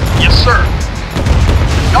 Yes, sir.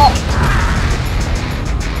 Acknowledged.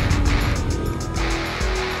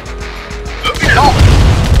 Moving out.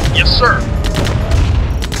 Yes, sir.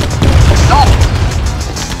 Acknowledged.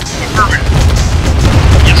 Affirmative.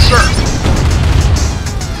 Yes, sir.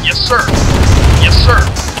 Yes, sir. Yes, sir.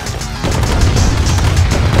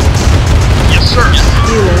 Yes, sir.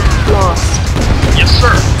 Unit lost. Yes,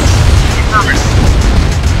 sir. Affirmative.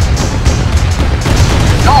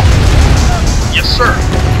 Acknowledged. Yes, sir.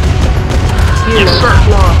 Unit Yes, sir.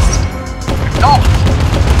 lost. Acknowledged.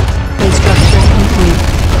 Construction complete.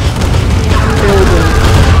 Building.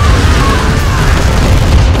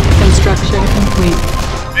 Construction complete.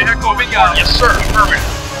 Vehicle moving out. Yes, sir. Affirmative.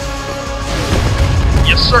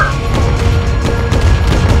 Yes, sir.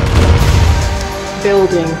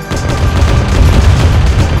 Building.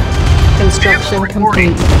 Construction Vehicle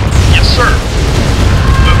reporting. complete. Yes, sir.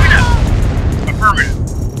 Moving out. Affirmative.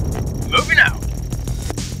 Moving out.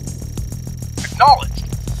 Acknowledged.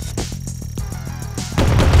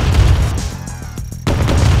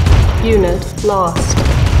 Unit lost.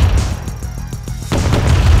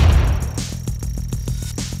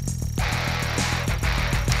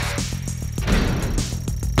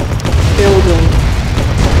 Building.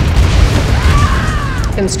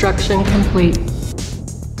 Construction complete.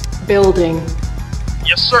 Building.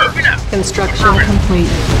 Yes, sir. Moving out. Construction Affirmative.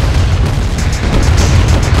 complete.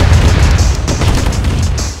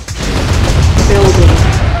 Building.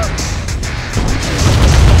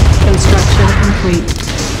 Construction complete.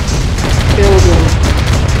 Building.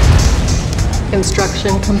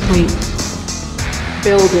 Construction complete.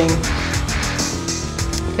 Building.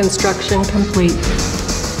 Construction complete.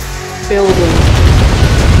 Building.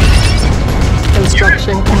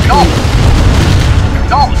 Construction complete.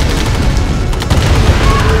 Acknowledged.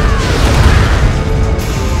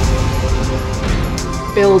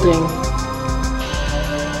 Building.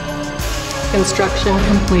 Construction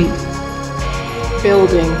complete.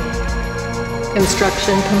 Building.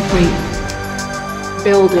 Construction complete.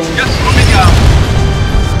 Building. Yes, moving out.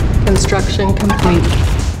 Construction complete.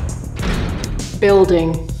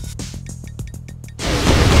 Building.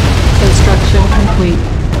 Construction complete.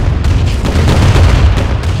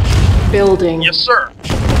 Building. Yes, sir.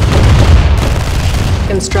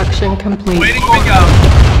 Construction complete. Waiting, moving out.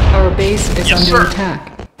 Our base is Yes, under sir. attack.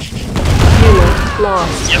 Unit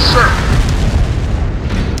lost. Yes, sir.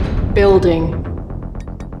 Building.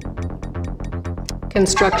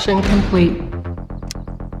 Construction complete.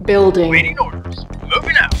 Building. Waiting orders.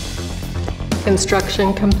 Moving out.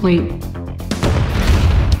 Construction complete.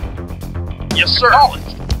 Yes, sir.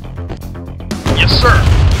 Acknowledged. Yes, sir.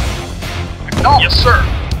 Acknowledged. Yes, sir.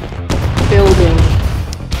 Building.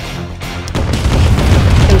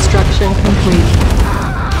 Construction complete.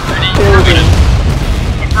 Building.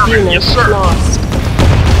 Affirmative. Unit Yes, sir. lost.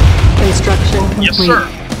 Construction complete. Yes, sir.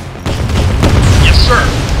 Yes, sir.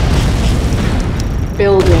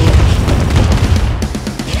 Building.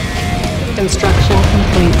 Construction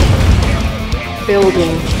complete.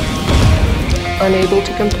 Building. Unable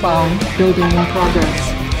to comply. Building in progress.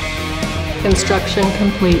 Construction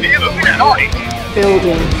complete. Moving out.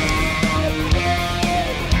 Building.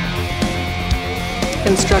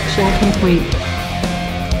 Construction complete.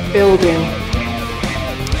 Building.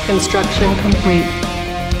 Construction complete.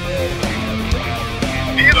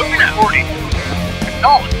 Vehicle reporting.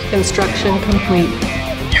 Acknowledged. Construction complete.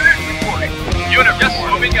 Unit reporting. Unit, yes,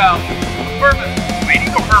 moving out. Affirmative.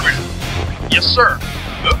 Waiting for affirmative. Yes, sir.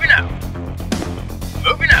 Moving out.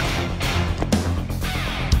 Moving out.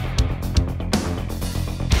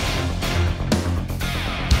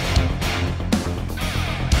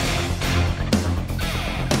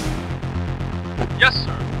 Yes,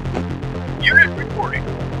 sir. Unit reporting.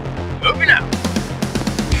 Moving out.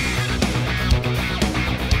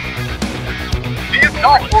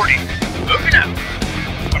 Vehicle reporting. Moving out.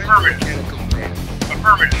 Affirmative.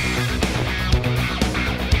 Affirmative.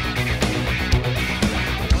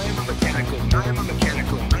 I'm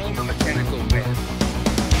a mechanical man.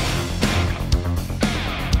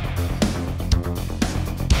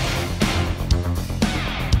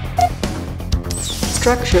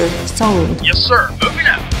 Structure sold. Yes, sir. Moving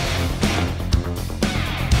out.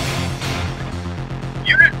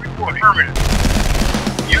 Unit report. Affirmative.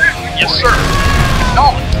 Unit report. Yes, sir.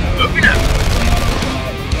 Acknowledged. Moving out.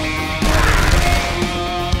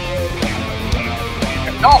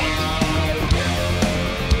 Acknowledged.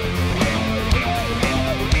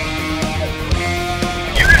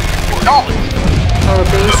 Unit report. Acknowledged. Our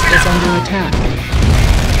base is under attack.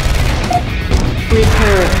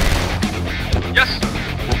 Repairing. Yes, sir.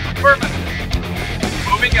 Affirmative.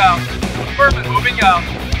 Moving out. Affirmative. Moving out.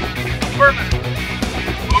 Affirmative.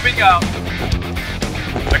 Moving out.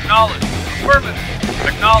 Acknowledge. Affirmative.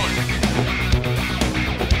 Acknowledge.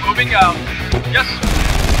 Moving out. Yes, sir.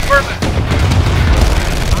 Affirmative.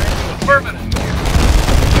 Affirmative.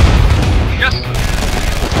 Yes, sir.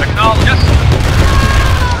 Acknowledge. Yes, sir.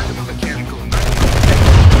 I'm a mechanical man.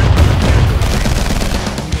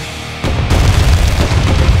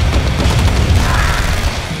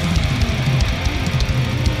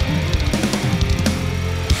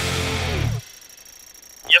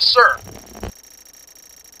 Yes, sir.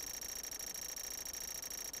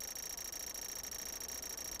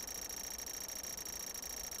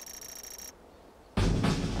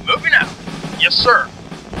 Moving out. Yes, sir.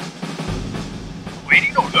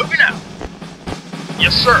 Waiting or moving out.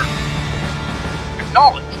 Yes, sir.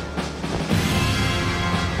 Acknowledged.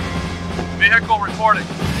 Vehicle reporting.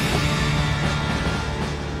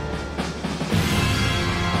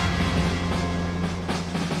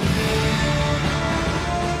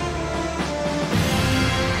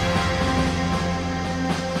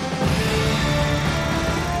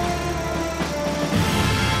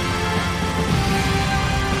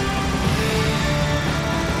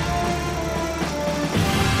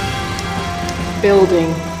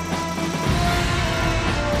 Building.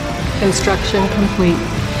 Construction complete.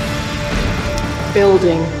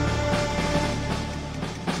 Building.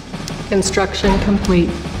 Construction complete.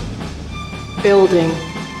 Building.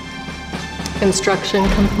 Construction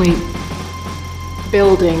complete.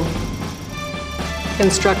 Building.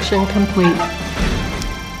 Construction complete.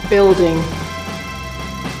 Building.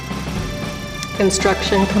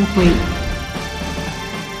 Construction complete.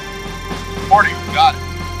 Reporting. Got it.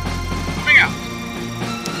 Moving out.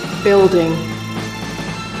 Building.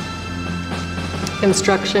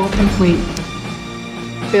 Construction complete.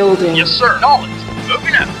 Building. Yes, sir. Knowledge.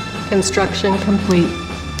 Moving out. Construction complete.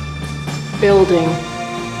 Building.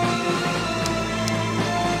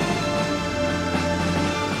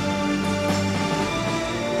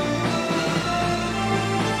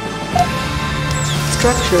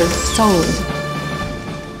 Structure sold.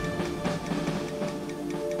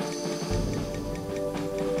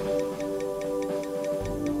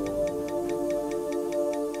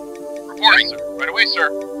 Reporting, sir. Right away, sir.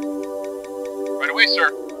 Right away,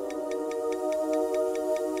 sir.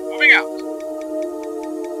 Moving out.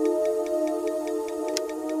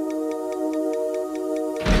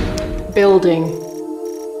 Building.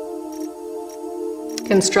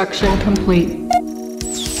 Construction complete.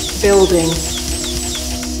 Building.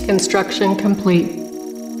 Construction complete.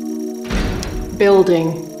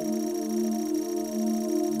 Building.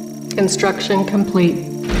 Construction complete.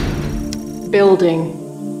 Building.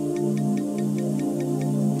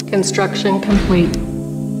 Construction complete.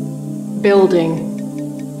 Building.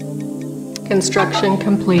 Construction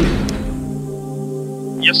complete.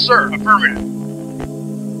 Yes, sir. Affirmative.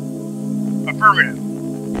 Affirmative.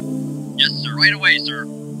 Yes, sir. Right away, sir.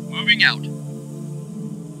 Moving out.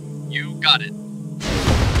 You got it.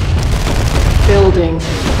 Building.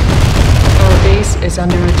 Our base is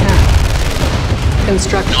under attack.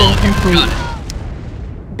 Construction No, you complete. got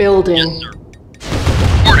it. Building. Yes, sir.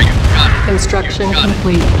 Reporting you. Got it. Construction You got it.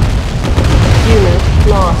 complete. Unit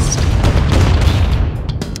lost.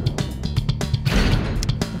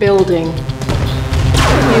 Building. Unit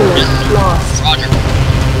lost. Roger.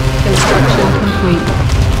 Construction complete.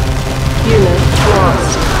 Unit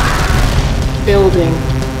lost. Building.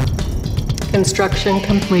 Construction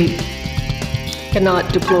complete.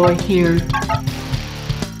 Cannot deploy here.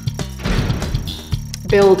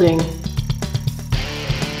 Building.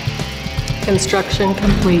 Construction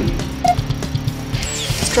complete.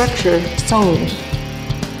 Structure sold.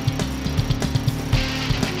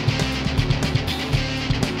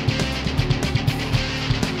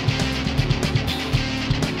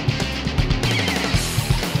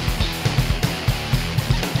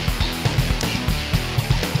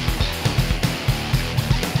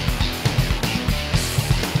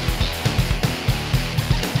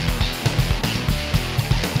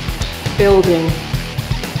 Building.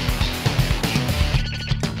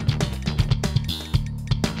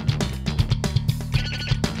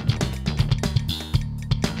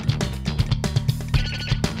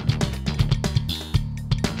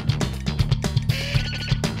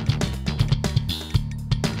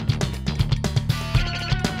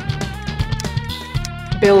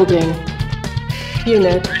 Building.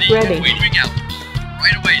 Unit ready. Waging out.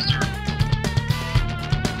 Right away, sir.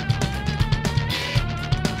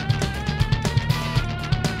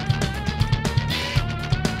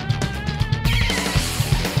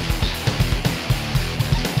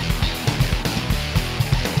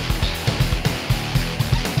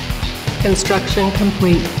 Construction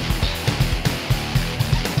complete.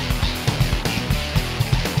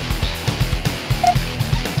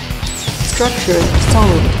 Structure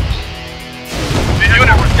sold.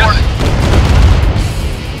 Unit reporting.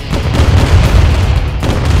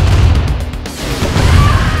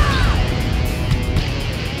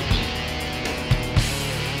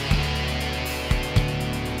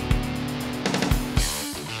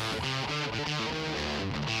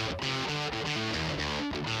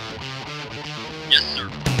 Yes, sir.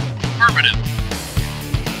 Affirmative.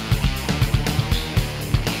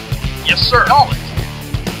 Yes, sir. Knowledge.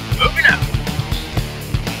 Moving out.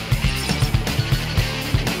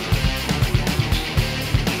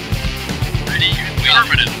 Ready?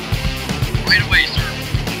 Affirmative. Right away, sir.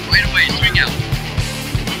 Right away, swing out.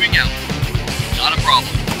 Moving out. Not a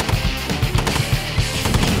problem.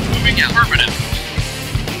 Moving out. Affirmative.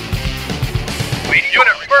 Waiting.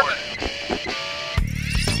 Unit reporting.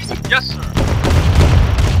 Yes, sir.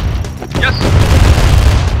 Yes, sir.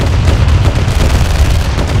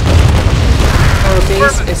 Our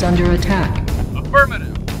base is under attack.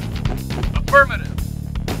 Affirmative. Affirmative.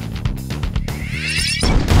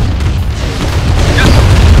 Yes, sir.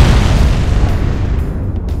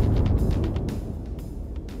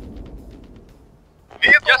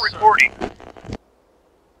 Vehicle Yes, sir. reporting.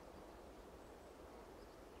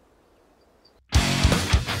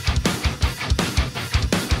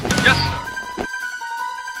 Yes, sir.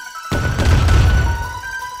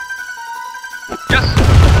 Yes,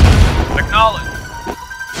 sir. Acknowledge.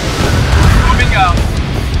 Moving out.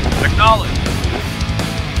 Acknowledge.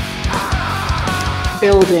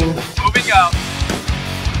 Building. Moving out.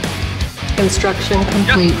 Construction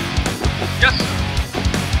complete. Yes, sir.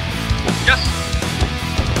 Yes, sir.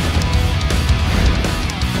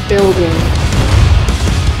 Building.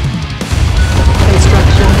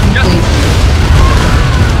 Construction Yes, complete.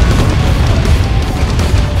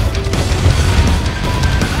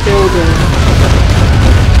 Building.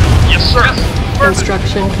 Yes, sir. Yes, sir.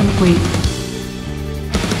 Construction complete.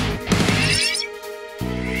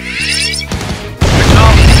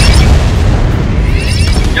 Acknowledge.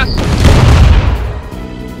 Yes, sir.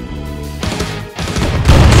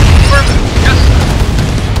 Affirmative. Yes, sir.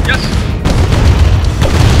 Yes, sir.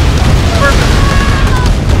 Affirmative.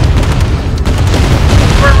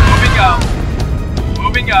 Affirmative. Moving out.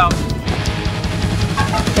 Moving out.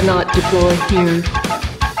 Cannot deploy here.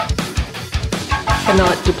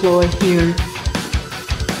 Cannot deploy here.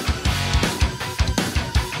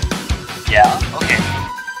 Yeah, okay.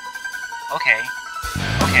 Okay.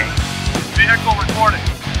 Okay. Vehicle reporting.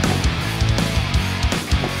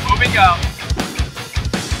 Moving out.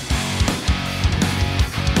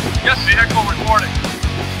 Yes, vehicle reporting.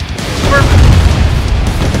 Affirmative.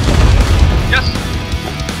 Yes, sir.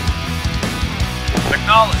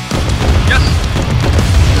 Acknowledge. Yes, sir.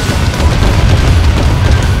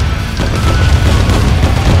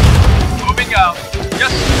 Moving out.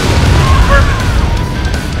 Yes, sir. Affirmative.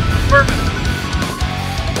 Affirmative.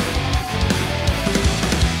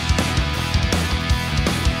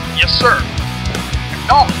 Yes, sir.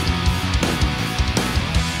 Acknowledge.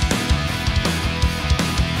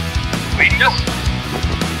 Waiting. Yes, sir.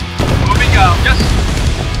 Moving out. Yes, sir.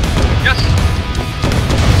 Yes, sir.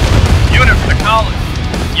 Unit acknowledge.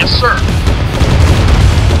 Yes, sir.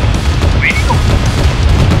 Waiting.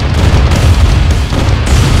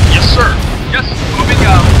 Yes, sir. Yes, moving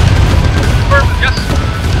out. Affirmative. Yes.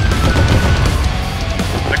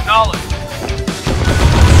 Acknowledge.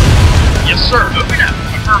 Yes, sir. Moving out.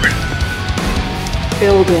 Affirmative.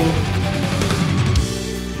 Building.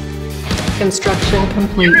 Construction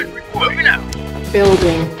complete. Unit moving out.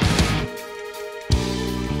 Building.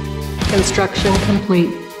 Construction complete.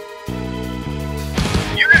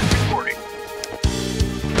 Unit reporting.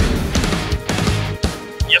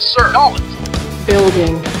 Yes, sir. Knowledge.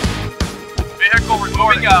 Building. Vehicle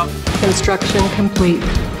moving out. Construction complete.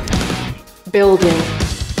 Building.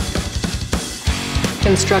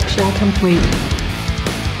 Construction complete.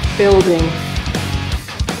 Building.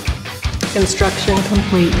 Construction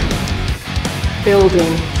complete.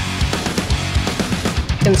 Building.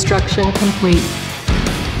 Construction complete.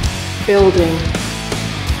 Building.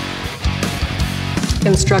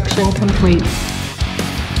 Construction complete.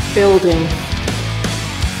 Building.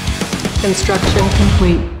 Construction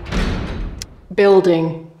complete.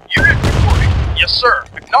 Building. Unit reporting. Yes, sir.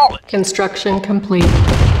 Acknowledge. Construction complete.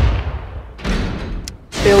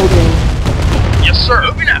 Building. Yes, sir.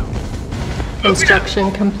 Moving out.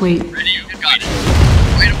 Construction complete. Ready, you got it.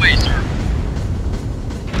 Right away, sir.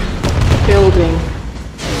 Building.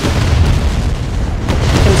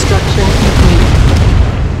 Construction complete.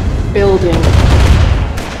 Building.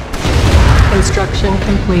 Construction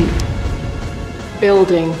complete.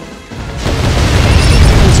 Building.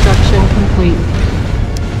 Construction complete.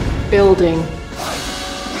 Building.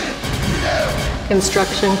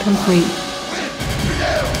 Construction complete.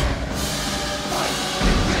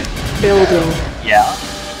 Building. Yeah.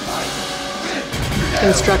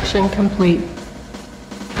 Construction complete.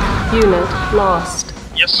 Unit lost.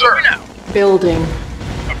 Yes, sir. Moving out. Building.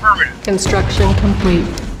 Affirmative. Construction complete.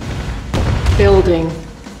 Building.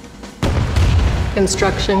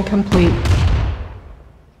 Construction complete.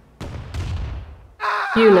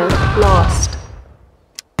 Unit lost.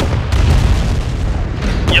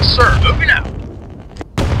 Yes, sir. Moving out.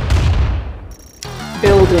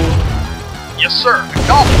 Building. Yes, sir.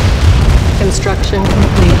 Acknowledge. Construction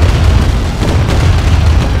complete.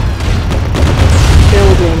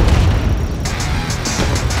 Building.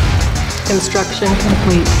 Construction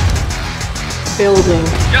complete. Building.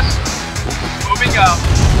 Yes, sir. Moving out.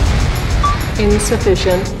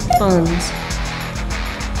 Insufficient funds.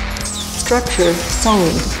 Structure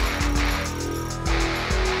sold.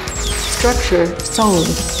 Structure sold.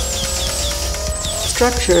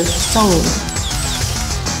 Structure sold.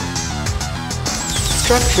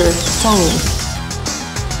 Structure sold.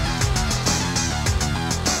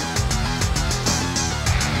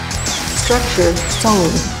 Structure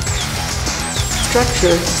sold.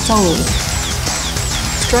 Structure sold.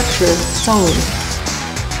 Structure sold.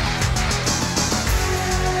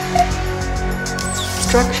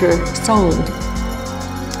 Structure sold.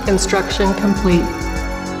 Construction complete.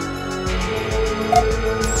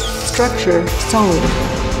 Structure sold.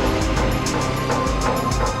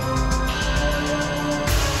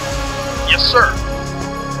 Yes, sir.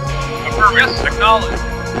 Affirmative. Yes, acknowledge.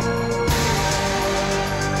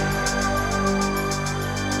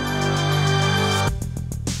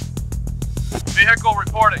 Vehicle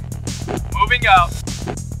reporting. Moving out.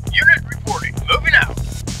 Unit reporting. Moving out.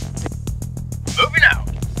 Moving out.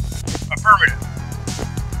 Affirmative.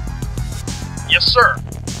 Yes, sir.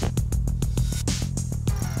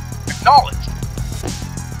 Acknowledged.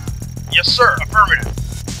 Yes, sir. Affirmative.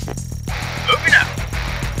 Moving out.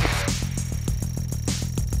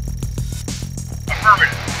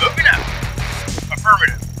 Affirmative. Moving out.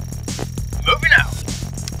 Affirmative. Moving out.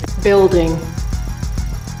 Building.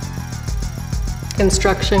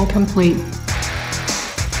 Construction complete.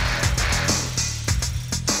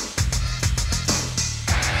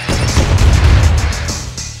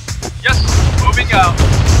 Yes, moving out.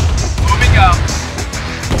 Moving out.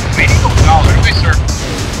 Waiting for knowledge. Please, sir.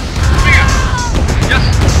 Moving out. Yes,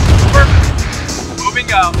 affirmative. Moving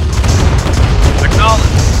out.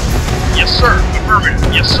 Acknowledge. Yes, sir. Affirmative.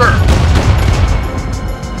 Yes, sir.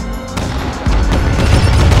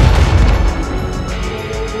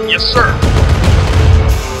 Yes, sir.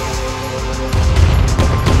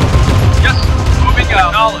 Yes, moving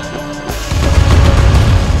out. Acknowledge.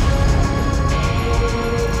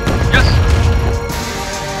 Yes, sir.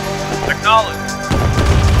 Acknowledge.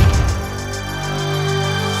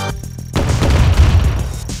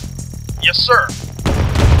 Yes, sir.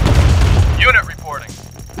 Unit reporting.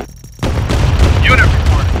 Unit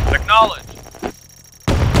reporting. Acknowledge.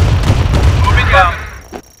 Moving out.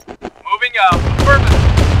 Moving out. Affirmative.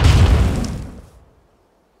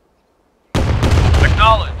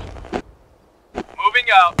 Acknowledge.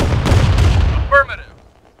 out. Affirmative.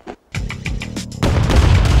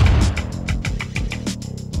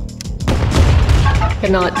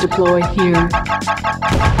 Cannot deploy here.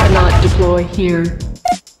 Cannot deploy here.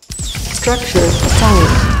 Structure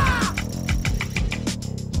solid.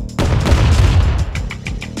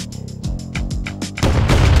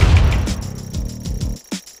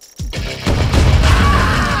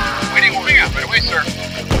 Waiting, moving out. Right away, sir.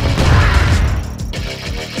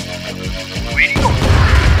 Waiting.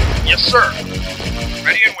 Yes, sir.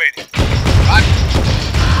 Ready and waiting.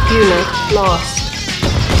 Roger. Unit lost.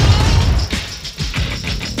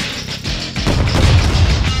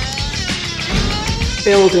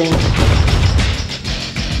 Building.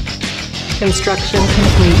 Construction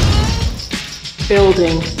complete.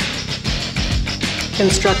 Building.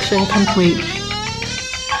 Construction complete.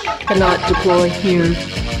 Cannot deploy here.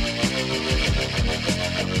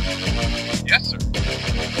 Yes, sir.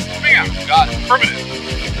 Moving out. Got it. Affirmative.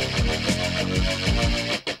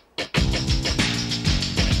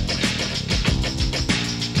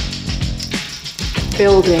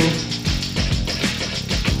 Building.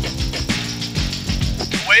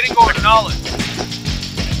 Waiting or acknowledged.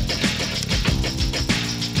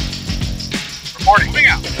 Reporting. Moving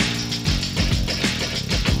out.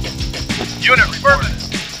 Unit reporting.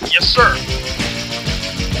 Yes, sir.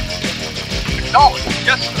 Acknowledged.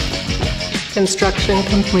 Yes, sir. Construction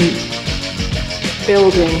complete.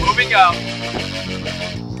 Building. Moving out.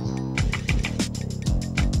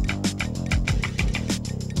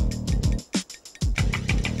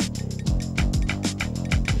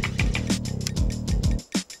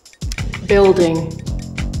 Building.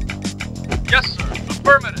 Yes, sir.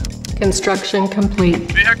 Affirmative. Construction complete.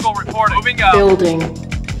 Vehicle reporting. Moving out. Building.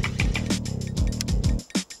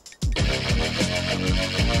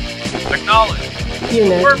 Acknowledged.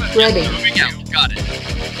 Unit Affirmative. ready. Moving out. Got it.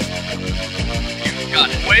 You got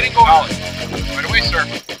it. Waiting or right away, sir.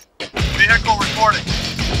 Vehicle reporting.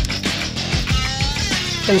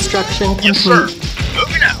 Construction complete. Yes, sir.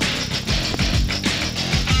 Moving out.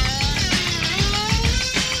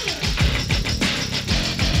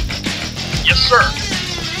 Yes, sir.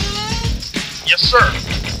 Yes, sir.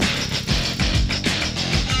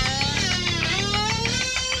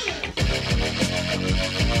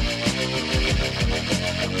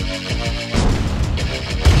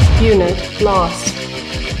 Unit lost.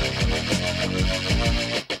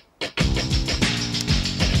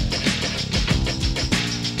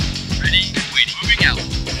 Ready and waiting. Moving out.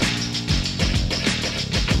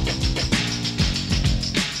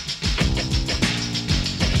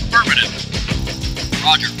 Affirmative.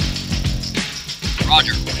 Roger.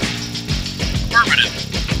 Roger. Affirmative.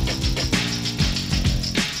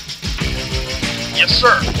 Yes,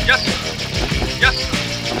 sir. Yes, sir. Yes,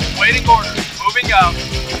 sir. Waiting orders. Moving out.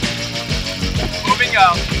 Moving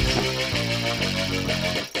out.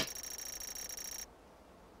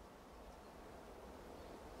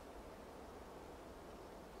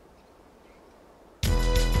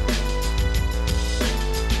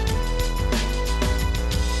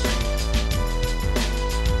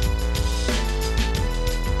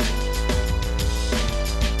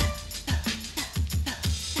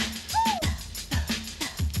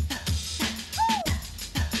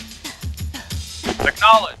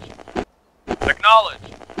 Acknowledge. Acknowledge.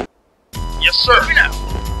 Yes, sir. Moving out.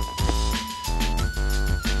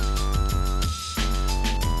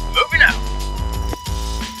 Moving out.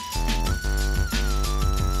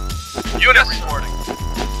 Unit reporting.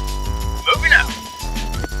 Moving out.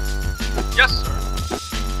 Yes, sir.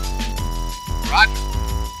 Roger.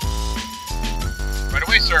 Right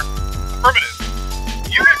away, sir. Affirmative.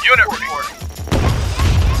 Unit reporting.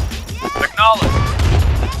 Acknowledge.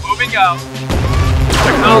 Moving out.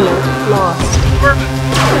 Acknowledge. Unit lost. Affirmative.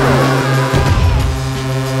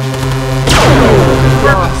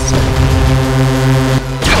 Lost.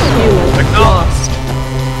 Unit Acknowledge. lost.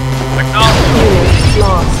 Acknowledge. Unit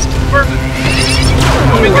lost. Affirmative.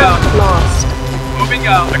 Moving Unit out. lost. Moving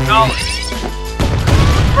out. Acknowledge.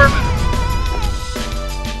 Affirmative.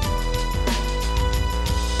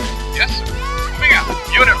 Yes, sir. Moving out.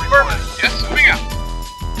 Unit affirmative. Yes, moving out.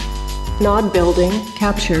 Nod building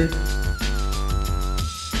captured.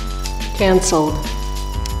 Cancelled.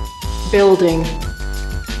 Building.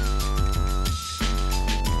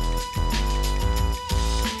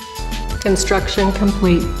 Construction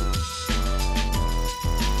complete.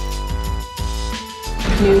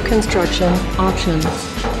 New construction options.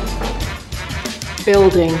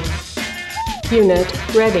 Building. Unit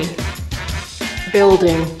ready.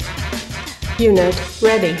 Building. Unit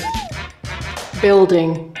ready.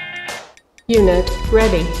 Building. Unit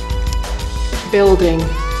ready. Building.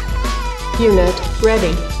 Unit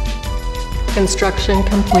ready. Construction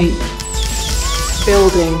complete.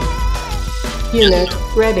 Building. Unit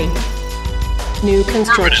ready. New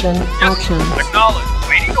construction Yes. options. Acknowledge.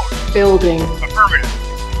 Waiting orders. Building.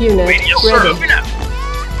 Affirmative. Unit Waiting, yes, sir. ready. Moving out.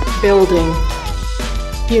 Building.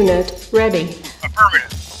 Unit ready.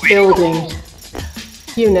 Affirmative. Waiting Building. orders.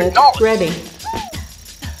 Unit Acknowledge. ready.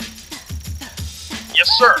 Yes,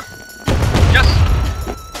 sir. Yes, sir.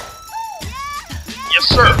 Yes,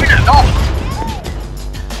 sir. Moving out. Acknowledge.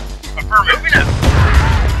 Affirmative. Moving out.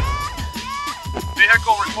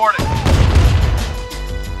 Vehicle reporting.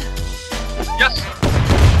 Yes, sir.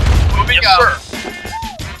 Moving Yes, out. sir.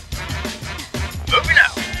 Moving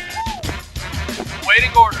out.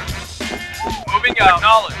 Waiting orders. Moving out.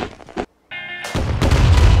 Acknowledge.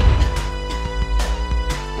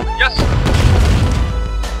 Yes, sir.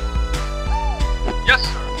 Yes,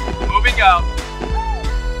 sir. Moving out.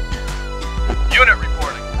 Unit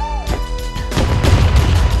reporting.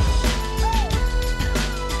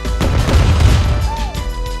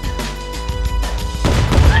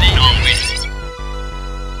 Ready on waiting.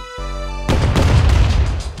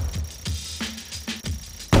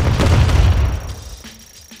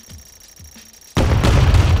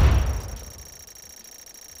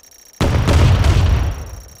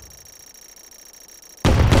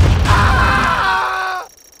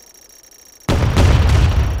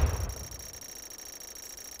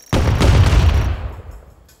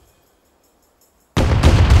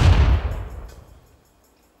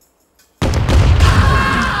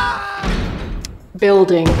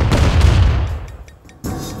 Building.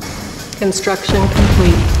 Construction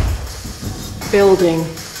complete. Building.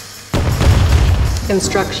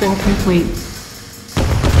 Construction complete.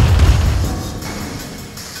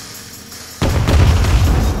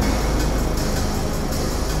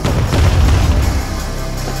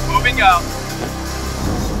 Moving out.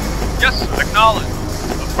 Yes, sir. Acknowledge.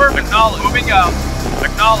 Affirmative. Acknowledge. Moving out.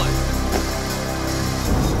 Acknowledge.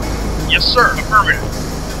 Yes, sir. Affirmative.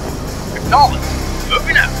 Acknowledge.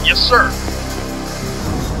 Moving out. Yes, sir.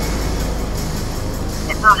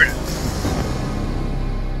 Affirmative.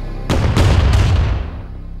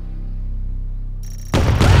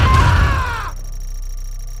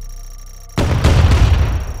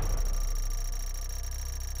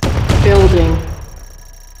 Building.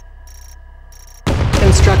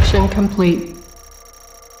 Construction complete.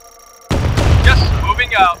 Yes, sir.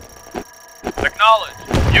 Moving out. Acknowledge.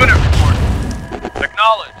 Unit report.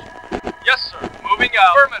 Acknowledge. Yes, sir. Moving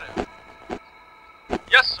out. Affirmative.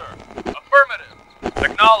 Yes, sir. Affirmative.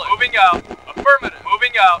 Acknowledge. Moving out. Affirmative.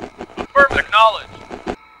 Moving out. Affirmative. Acknowledge.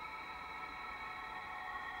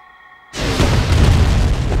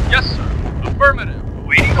 Yes, sir. Affirmative.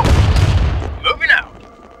 Waiting orders. Moving out.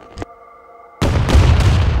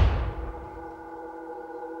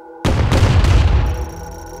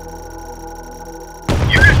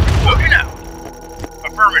 Unit moving out.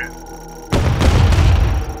 Affirmative.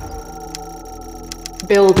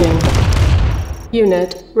 Building.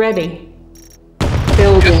 Unit ready.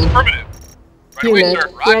 Building. Yes, affirmative. Right away, Unit sir.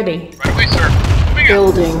 Right. ready. Right away, sir. Moving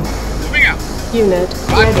Building. out. Moving out. Unit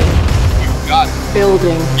Right. ready. You got it.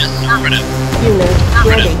 Building. Yes, affirmative. Unit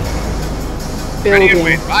ready. Ready and Building.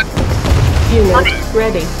 wait. Right. Unit Affirmative.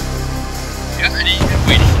 ready. Yes, ready and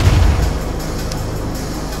waiting.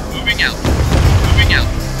 Moving out. Moving out.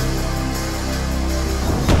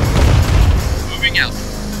 Moving out.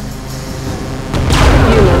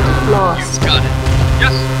 Unit lost. You got it.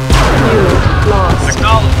 Yes, Unit lost.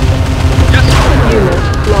 acknowledge. Yes, Unit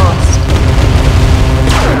lost.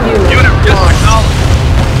 Unit unit. Yes, lost. acknowledge.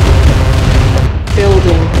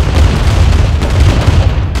 Building.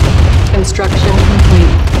 Construction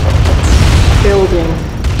complete. Building.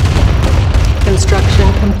 Construction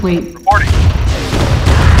complete. Reporting.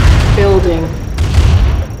 Building.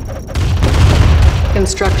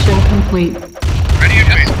 Construction complete. Ready and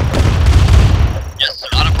wait. Yes, sir.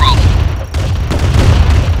 Not a problem.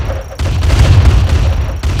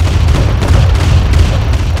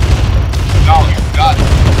 Acknowledge. Got it.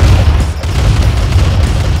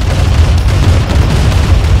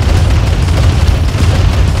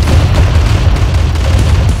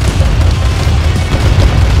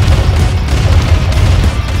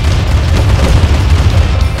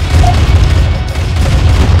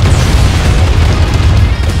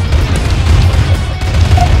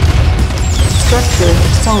 Structure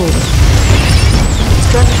sold.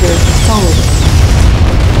 Structure sold.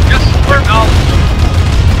 Yes, acknowledge.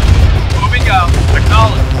 Moving out.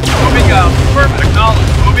 Acknowledge. Moving out. Affirmative.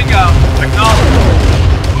 Acknowledge. Moving out. Acknowledge.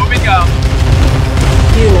 Moving out.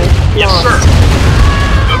 Unit Yes, lost. sir.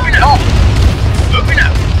 Moving out. Moving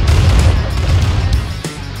out.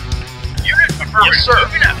 Unit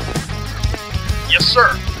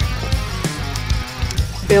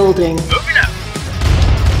Building. Moving out.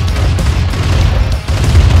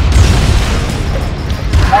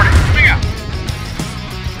 Reporting. Moving out.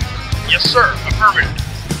 Yes, sir. Affirmative.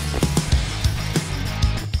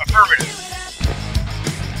 Affirmative.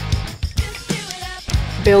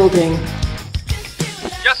 Building.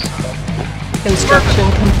 Yes, sir.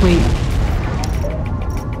 Construction complete.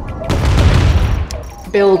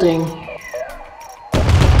 Building.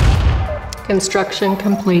 Construction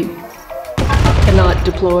complete. Cannot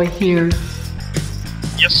deploy here.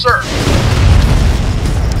 Yes, sir.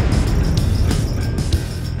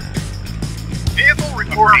 Vehicle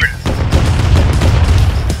reporting.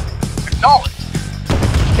 Acknowledged.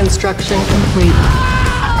 Construction complete.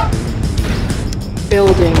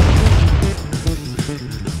 Building.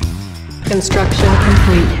 Construction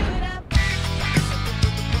complete.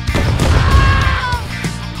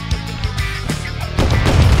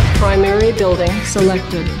 Primary building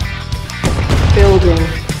selected. Building.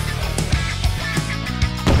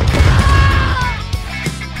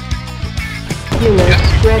 Unit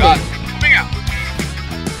Yes, ready. got it. Moving out.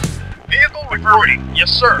 Vehicle reporting. Yes,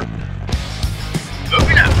 sir.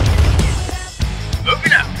 Moving out.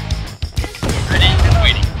 Moving out. Ready and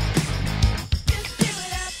waiting.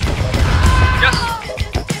 Yes, sir.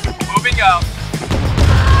 Moving out.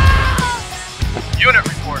 Unit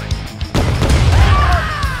reporting.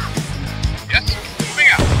 Yes, sir. Moving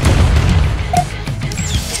out.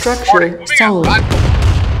 Structure Moving sold. out. Got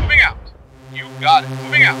it. Moving out. You got it.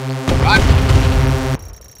 Moving out. Got it.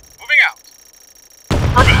 Moving out.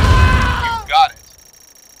 Affirmative. You got it.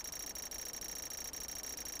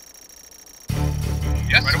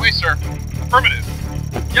 Yes. Right away, sir. Affirmative.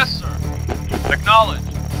 Yes, sir.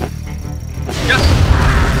 Acknowledged. Yes, sir.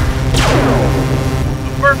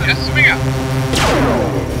 Affirmative. Yes, moving out.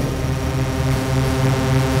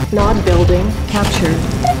 Not building captured.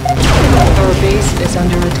 Our base is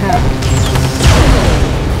under attack.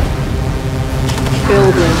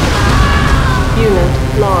 Building.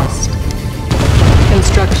 Unit lost.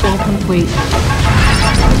 Construction complete.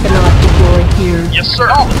 Cannot deploy here. Yes, sir.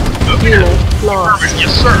 Moving Unit out. lost. Affirmative.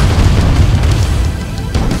 Yes, sir.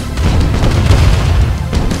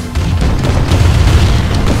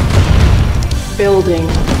 Building.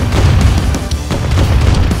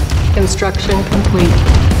 Construction complete.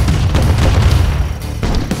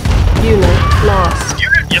 Unit lost.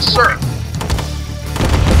 Unit. Yes, sir.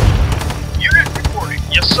 Unit reporting.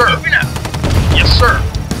 Yes, sir. Moving out. Yes, sir.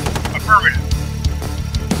 Affirmative.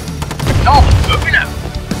 Acknowledged. Moving out.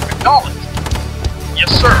 Acknowledged. Yes,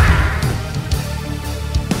 sir.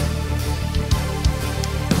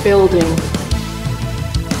 Building.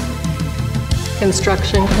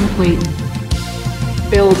 Construction complete.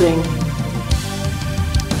 Building.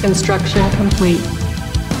 Construction complete.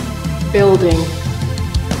 Building.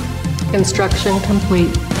 Construction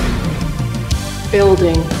complete.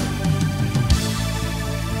 Building.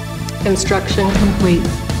 Construction complete.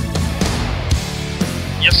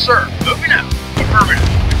 Yes, sir. Moving out. Affirmative.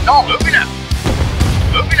 Acknowledged. Moving out.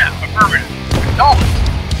 Moving out. Affirmative.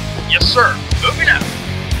 Acknowledged. Yes, sir. Moving out.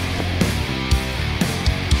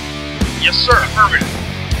 Yes, sir. Affirmative.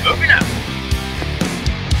 Moving out.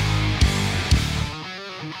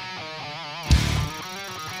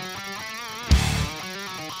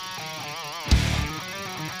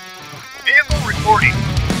 Vehicle reporting.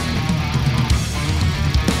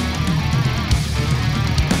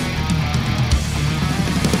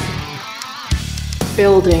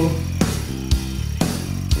 Building.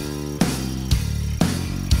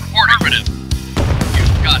 Report affirmative.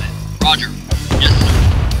 You got it. Roger. Yes,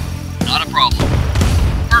 sir. Not a problem.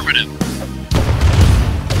 Affirmative.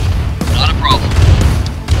 Not a problem.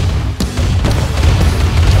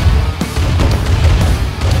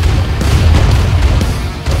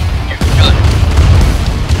 You got it.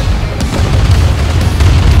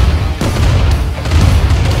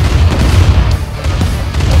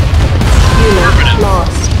 Unit Affirmative.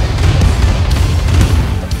 lost.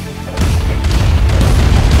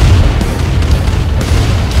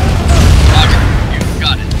 Roger. You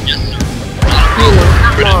got it. Yes, sir. Not a problem. Unit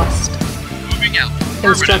Affirmative. lost. Moving out. Affirmative.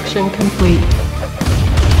 Construction complete.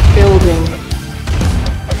 Building.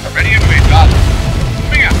 Ready and wait. Got it.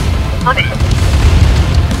 Moving out. Affirmative.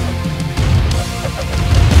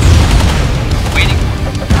 Waiting.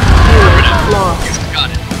 Unit lost. You got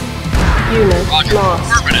it. Unit Roger. lost.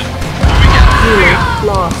 Affirmative. Moving out. Unit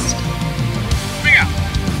lost. Moving out.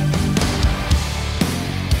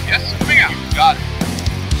 Yes, moving out. Got it.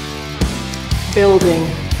 Building.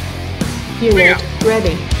 Unit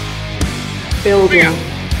ready. Building.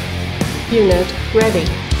 Unit ready.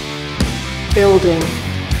 Building.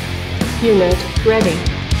 Unit ready.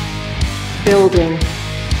 Building.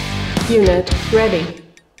 Unit ready.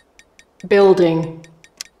 Building.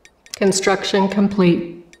 Construction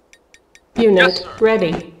complete. Unit Yes, sir.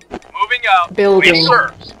 ready. Moving out. Building. Waiting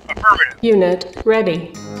orders. Affirmative. Unit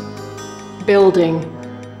ready. Building.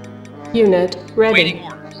 Unit ready. Waiting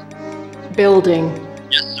orders. Building.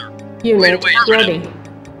 Yes, sir. Unit away, ready.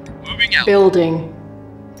 Moving out. Building.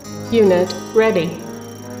 Unit ready.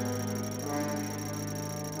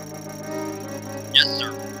 Yes,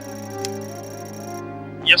 sir.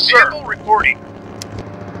 Yes, sir. Vehicle reporting.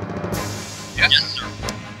 Yes, sir.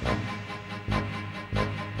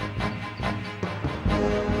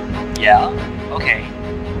 Yeah? Okay.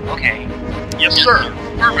 Okay. Yes, sir.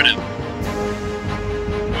 Affirmative.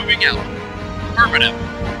 Moving out. Affirmative.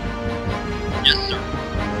 Yes, sir.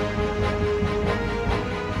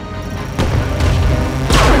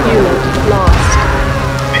 Unit lost.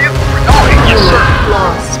 Vehicle reporting. Yes, Unit sir.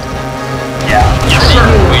 lost. Yeah. Yes, sir.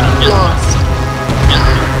 Unit Waiting. Yes, sir. lost. Yes,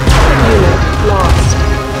 sir. Unit lost.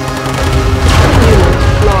 Unit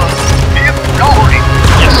lost. Vehicle reporting.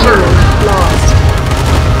 Yes, sir. Unit lost.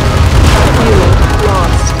 Unit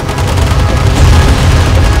lost.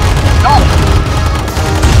 No.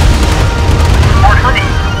 Reporting.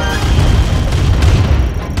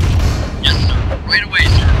 Yes, sir. Right away,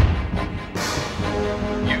 sir.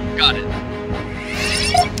 You got it.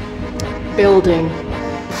 Building.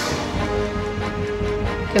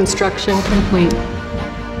 Construction complete.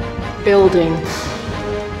 Building.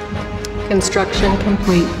 Construction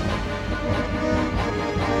complete.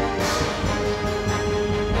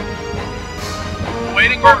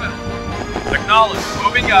 Waiting orders. Acknowledge.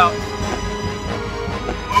 Moving out.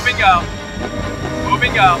 Moving out.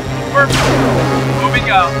 Moving out. Affirmative. Moving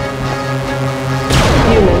out.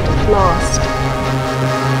 Unit lost.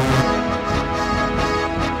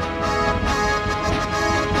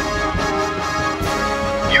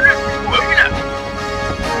 Unit moving out.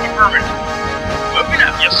 Affirmative. Moving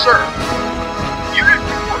out. Yes, sir. Unit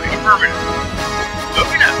reporting. Affirmative.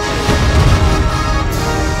 Moving out.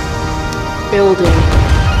 Building.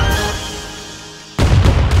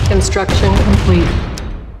 Construction complete.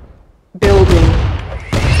 Building.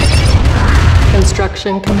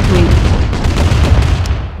 Construction complete.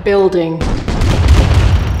 Building.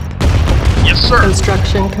 Yes, sir.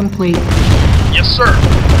 Construction complete. Yes, sir.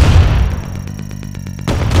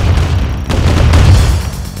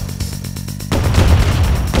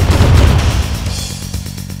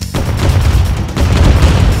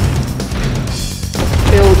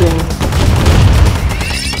 Building.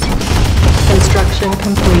 Construction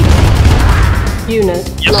complete. Unit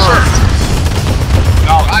Yes, lost. sir.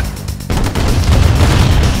 No, I...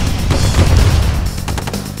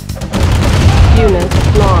 Unit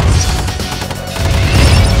lost.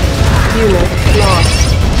 Unit lost.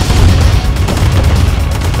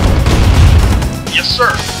 Yes,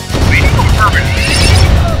 sir. Waiting affirmative.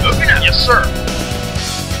 Moving out. Yes, sir.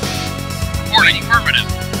 Reporting affirmative.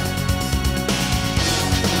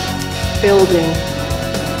 Building.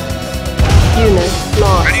 Unit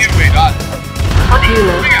lost. Ready to wait on. Affirmative.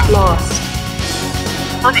 Moving Unit out. lost.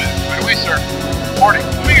 Affirmative. Right away, sir. Reporting.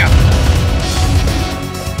 Moving out.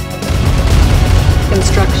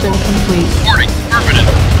 Construction complete. Reporting affirmative.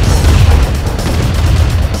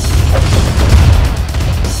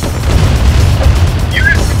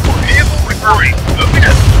 Unit report. Vehicle reporting. Moving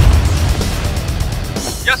out.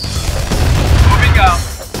 Yes, sir. Moving out.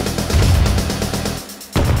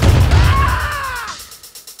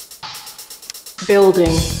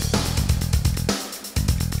 Building.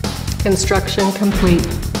 Construction complete.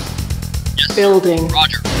 Yes, sir. Building.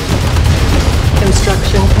 Roger.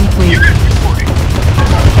 Construction complete. Unit reporting.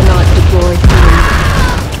 Cannot deploy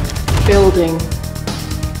fully. Building.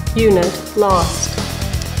 Unit lost.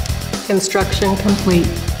 Construction complete.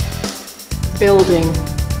 Building.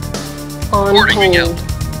 On Reporting out.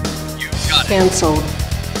 hold. You got it. Cancelled.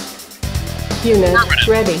 Unit Affirmative.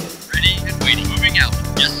 ready. Ready and waiting. Moving out.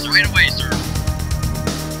 Yes, sir. Right away, sir.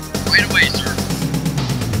 Right away, sir.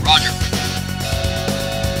 Roger.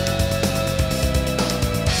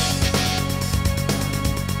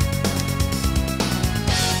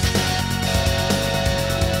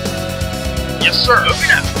 Yes, sir.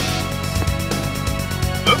 Moving out.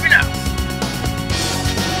 Moving out.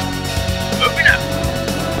 Moving out.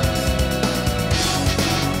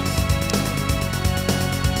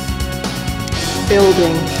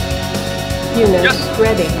 Building. Unit Yes.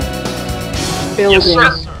 ready. Yes, Building. sir.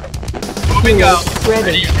 Yes, sir. Moving Unit out. Ready.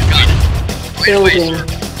 ready. You got it. Right away, Building. sir.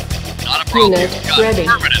 Not a problem. Unit You got ready. it.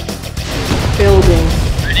 Affirmative. Building.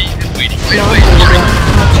 Ready and waiting. Right Not away, sir.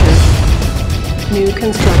 captured. New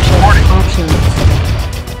construction options.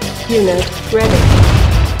 Unit ready.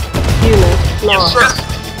 Unit Yes, lost. sir.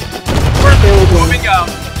 Building. Moving out.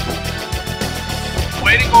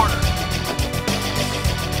 Waiting orders.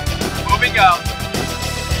 Moving out.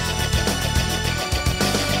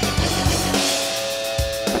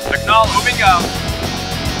 Acknowledge. Moving out.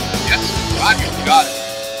 Yes, Roger. Got it.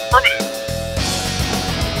 Affirmative.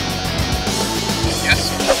 Yes.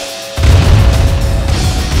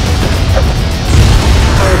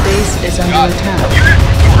 Our base is under Got it. attack. Unit.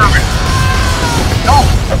 Affirmative. No.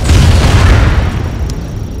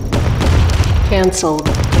 Cancelled.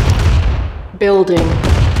 Building.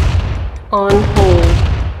 On hold.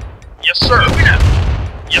 Yes, sir. Moving out.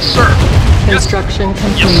 Yes, sir. Construction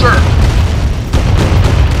complete. Yes, sir.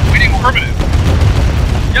 Waiting affirmative.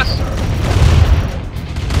 Yes, sir.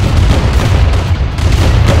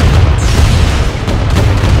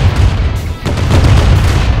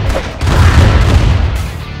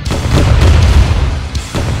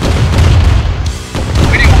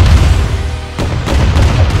 Waiting.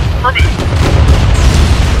 Affirmative.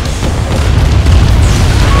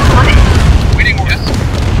 Affirmative. Waiting. Yes.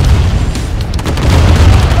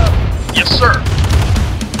 Yes, sir.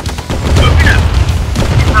 Moving out.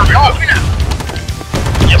 Affirmative. Moving out.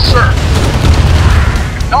 Yes, sir.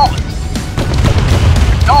 Acknowledge.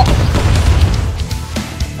 Acknowledge.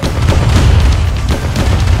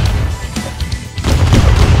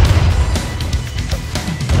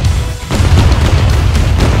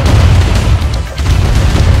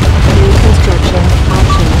 New construction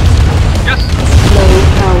options. Yes. Low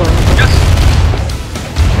power. Yes.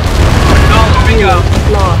 Acknowledge. Moving out.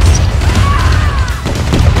 Unit lost.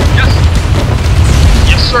 Yes.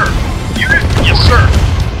 Yes, sir. Unit. Yes, sir.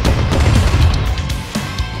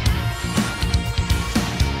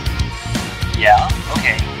 Yeah,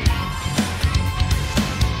 okay.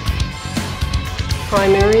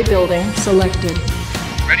 Primary building selected.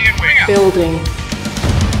 Ready and wing out. Building.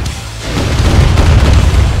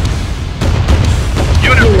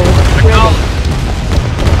 Unit. Unit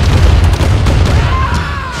Acknowledge.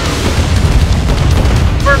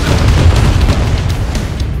 Affirmative.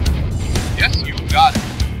 Yes, you got it.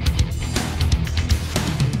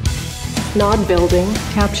 Nod building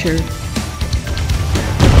captured.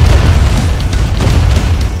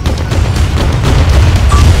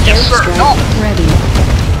 Yes, sir. Airstrike No. ready.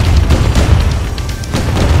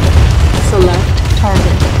 Select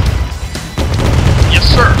target. Yes,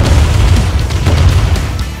 sir.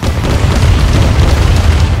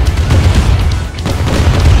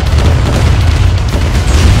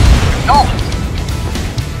 Acknowledge.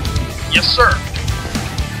 Yes, sir.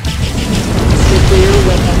 Nuclear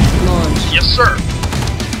weapon launch. Yes, sir.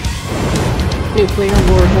 Nuclear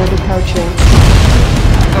warhead approaching.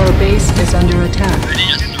 Our base is under attack. Ready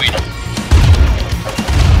as sweet.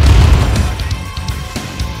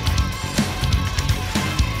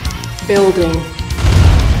 Building.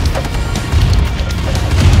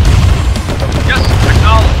 Yes,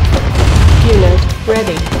 acknowledge. Unit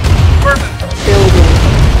ready. Affirmative. Building.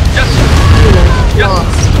 Yes, sir. Unit Yes.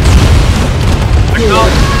 lost.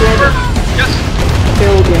 Acknowledge. ready. Affirmative. Yes, sir.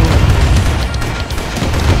 Building.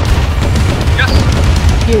 Yes, sir.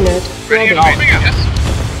 Unit Ready ready. and moving out. Yes.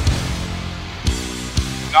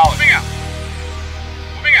 Acknowledge. Moving out.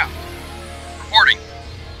 Moving out. Reporting.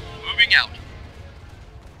 Moving out.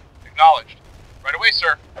 Acknowledged. Right away,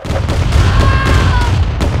 sir.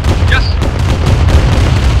 Yes, sir.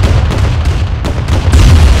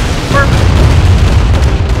 Affirmative.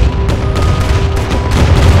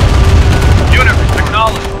 Unit,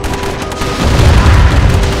 acknowledged.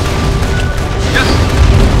 Yes, sir.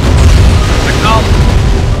 Acknowledged.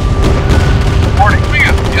 Reporting. Moving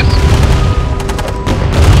out. Yes, sir.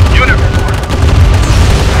 Unit reporting.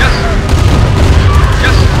 Yes, sir.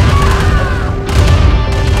 Yes, sir.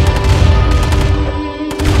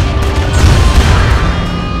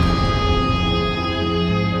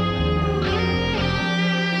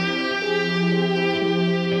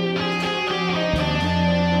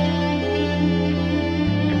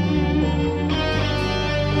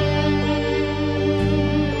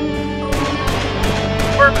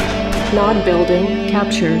 Affirmative. Nod building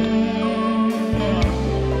captured.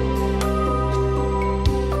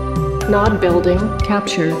 Nod building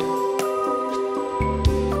captured.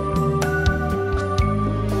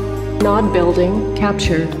 Nod building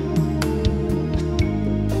captured.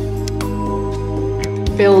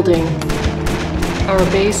 Building. Our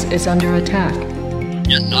base is under attack.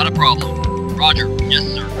 Yes, not a problem. Roger. Yes,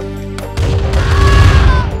 sir.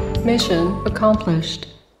 Mission accomplished.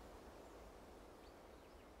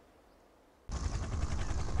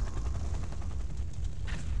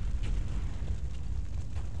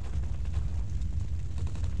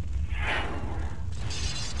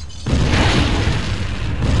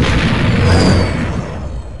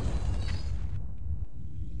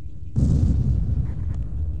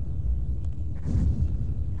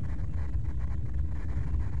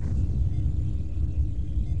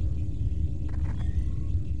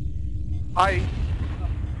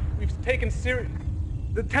 We've taken serious.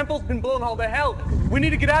 The temple's been blown all to hell. We need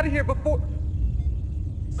to get out of here before.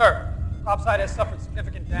 Sir, topside has suffered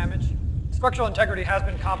significant damage. Structural integrity has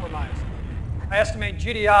been compromised. I estimate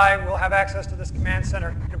GDI will have access to this command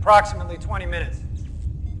center in approximately 20 minutes.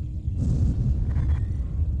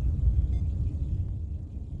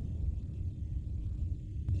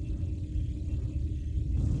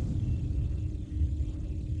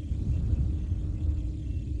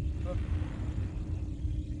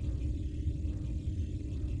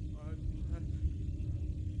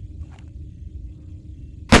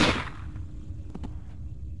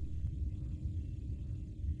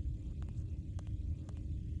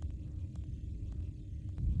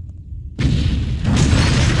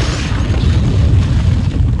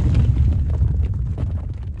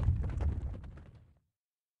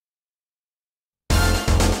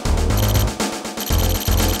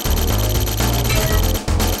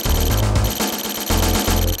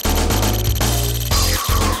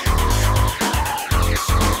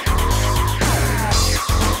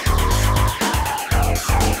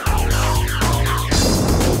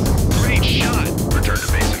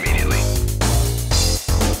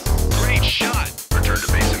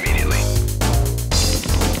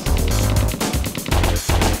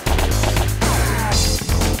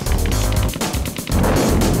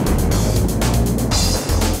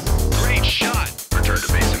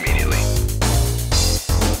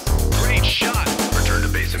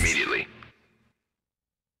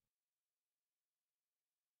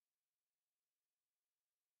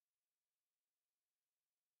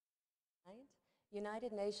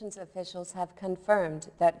 United Nations officials have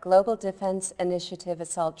confirmed that Global Defense Initiative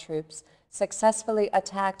assault troops successfully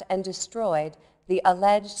attacked and destroyed the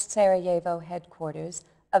alleged Sarajevo headquarters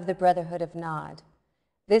of the Brotherhood of Nod.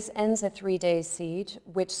 This ends a 3-day siege,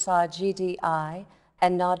 which saw GDI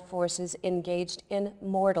and Nod forces engaged in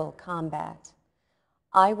mortal combat.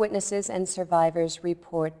 Eyewitnesses and survivors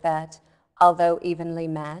report that, although evenly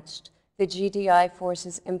matched, the GDI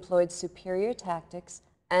forces employed superior tactics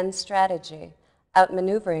and strategy,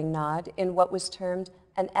 outmaneuvering Nod in what was termed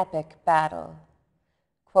an epic battle.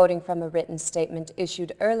 Quoting from a written statement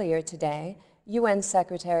issued earlier today, UN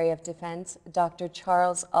Secretary of Defense Dr.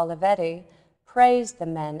 Charles Olivetti praised the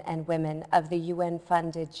men and women of the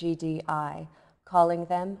UN-funded GDI, calling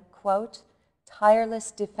them, quote,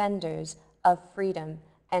 tireless defenders of freedom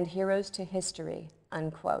and heroes to history,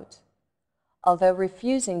 unquote. Although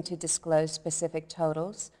refusing to disclose specific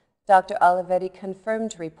totals, Dr. Olivetti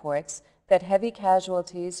confirmed reports that heavy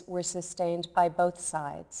casualties were sustained by both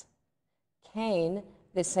sides. Kane,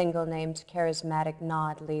 the single-named charismatic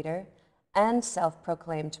Nod leader and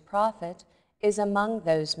self-proclaimed prophet, is among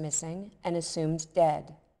those missing and assumed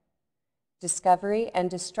dead. Discovery and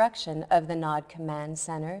destruction of the Nod Command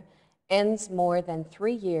Center ends more than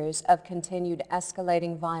 3 years of continued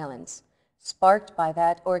escalating violence, sparked by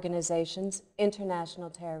that organization's international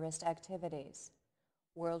terrorist activities.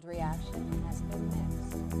 World reaction has been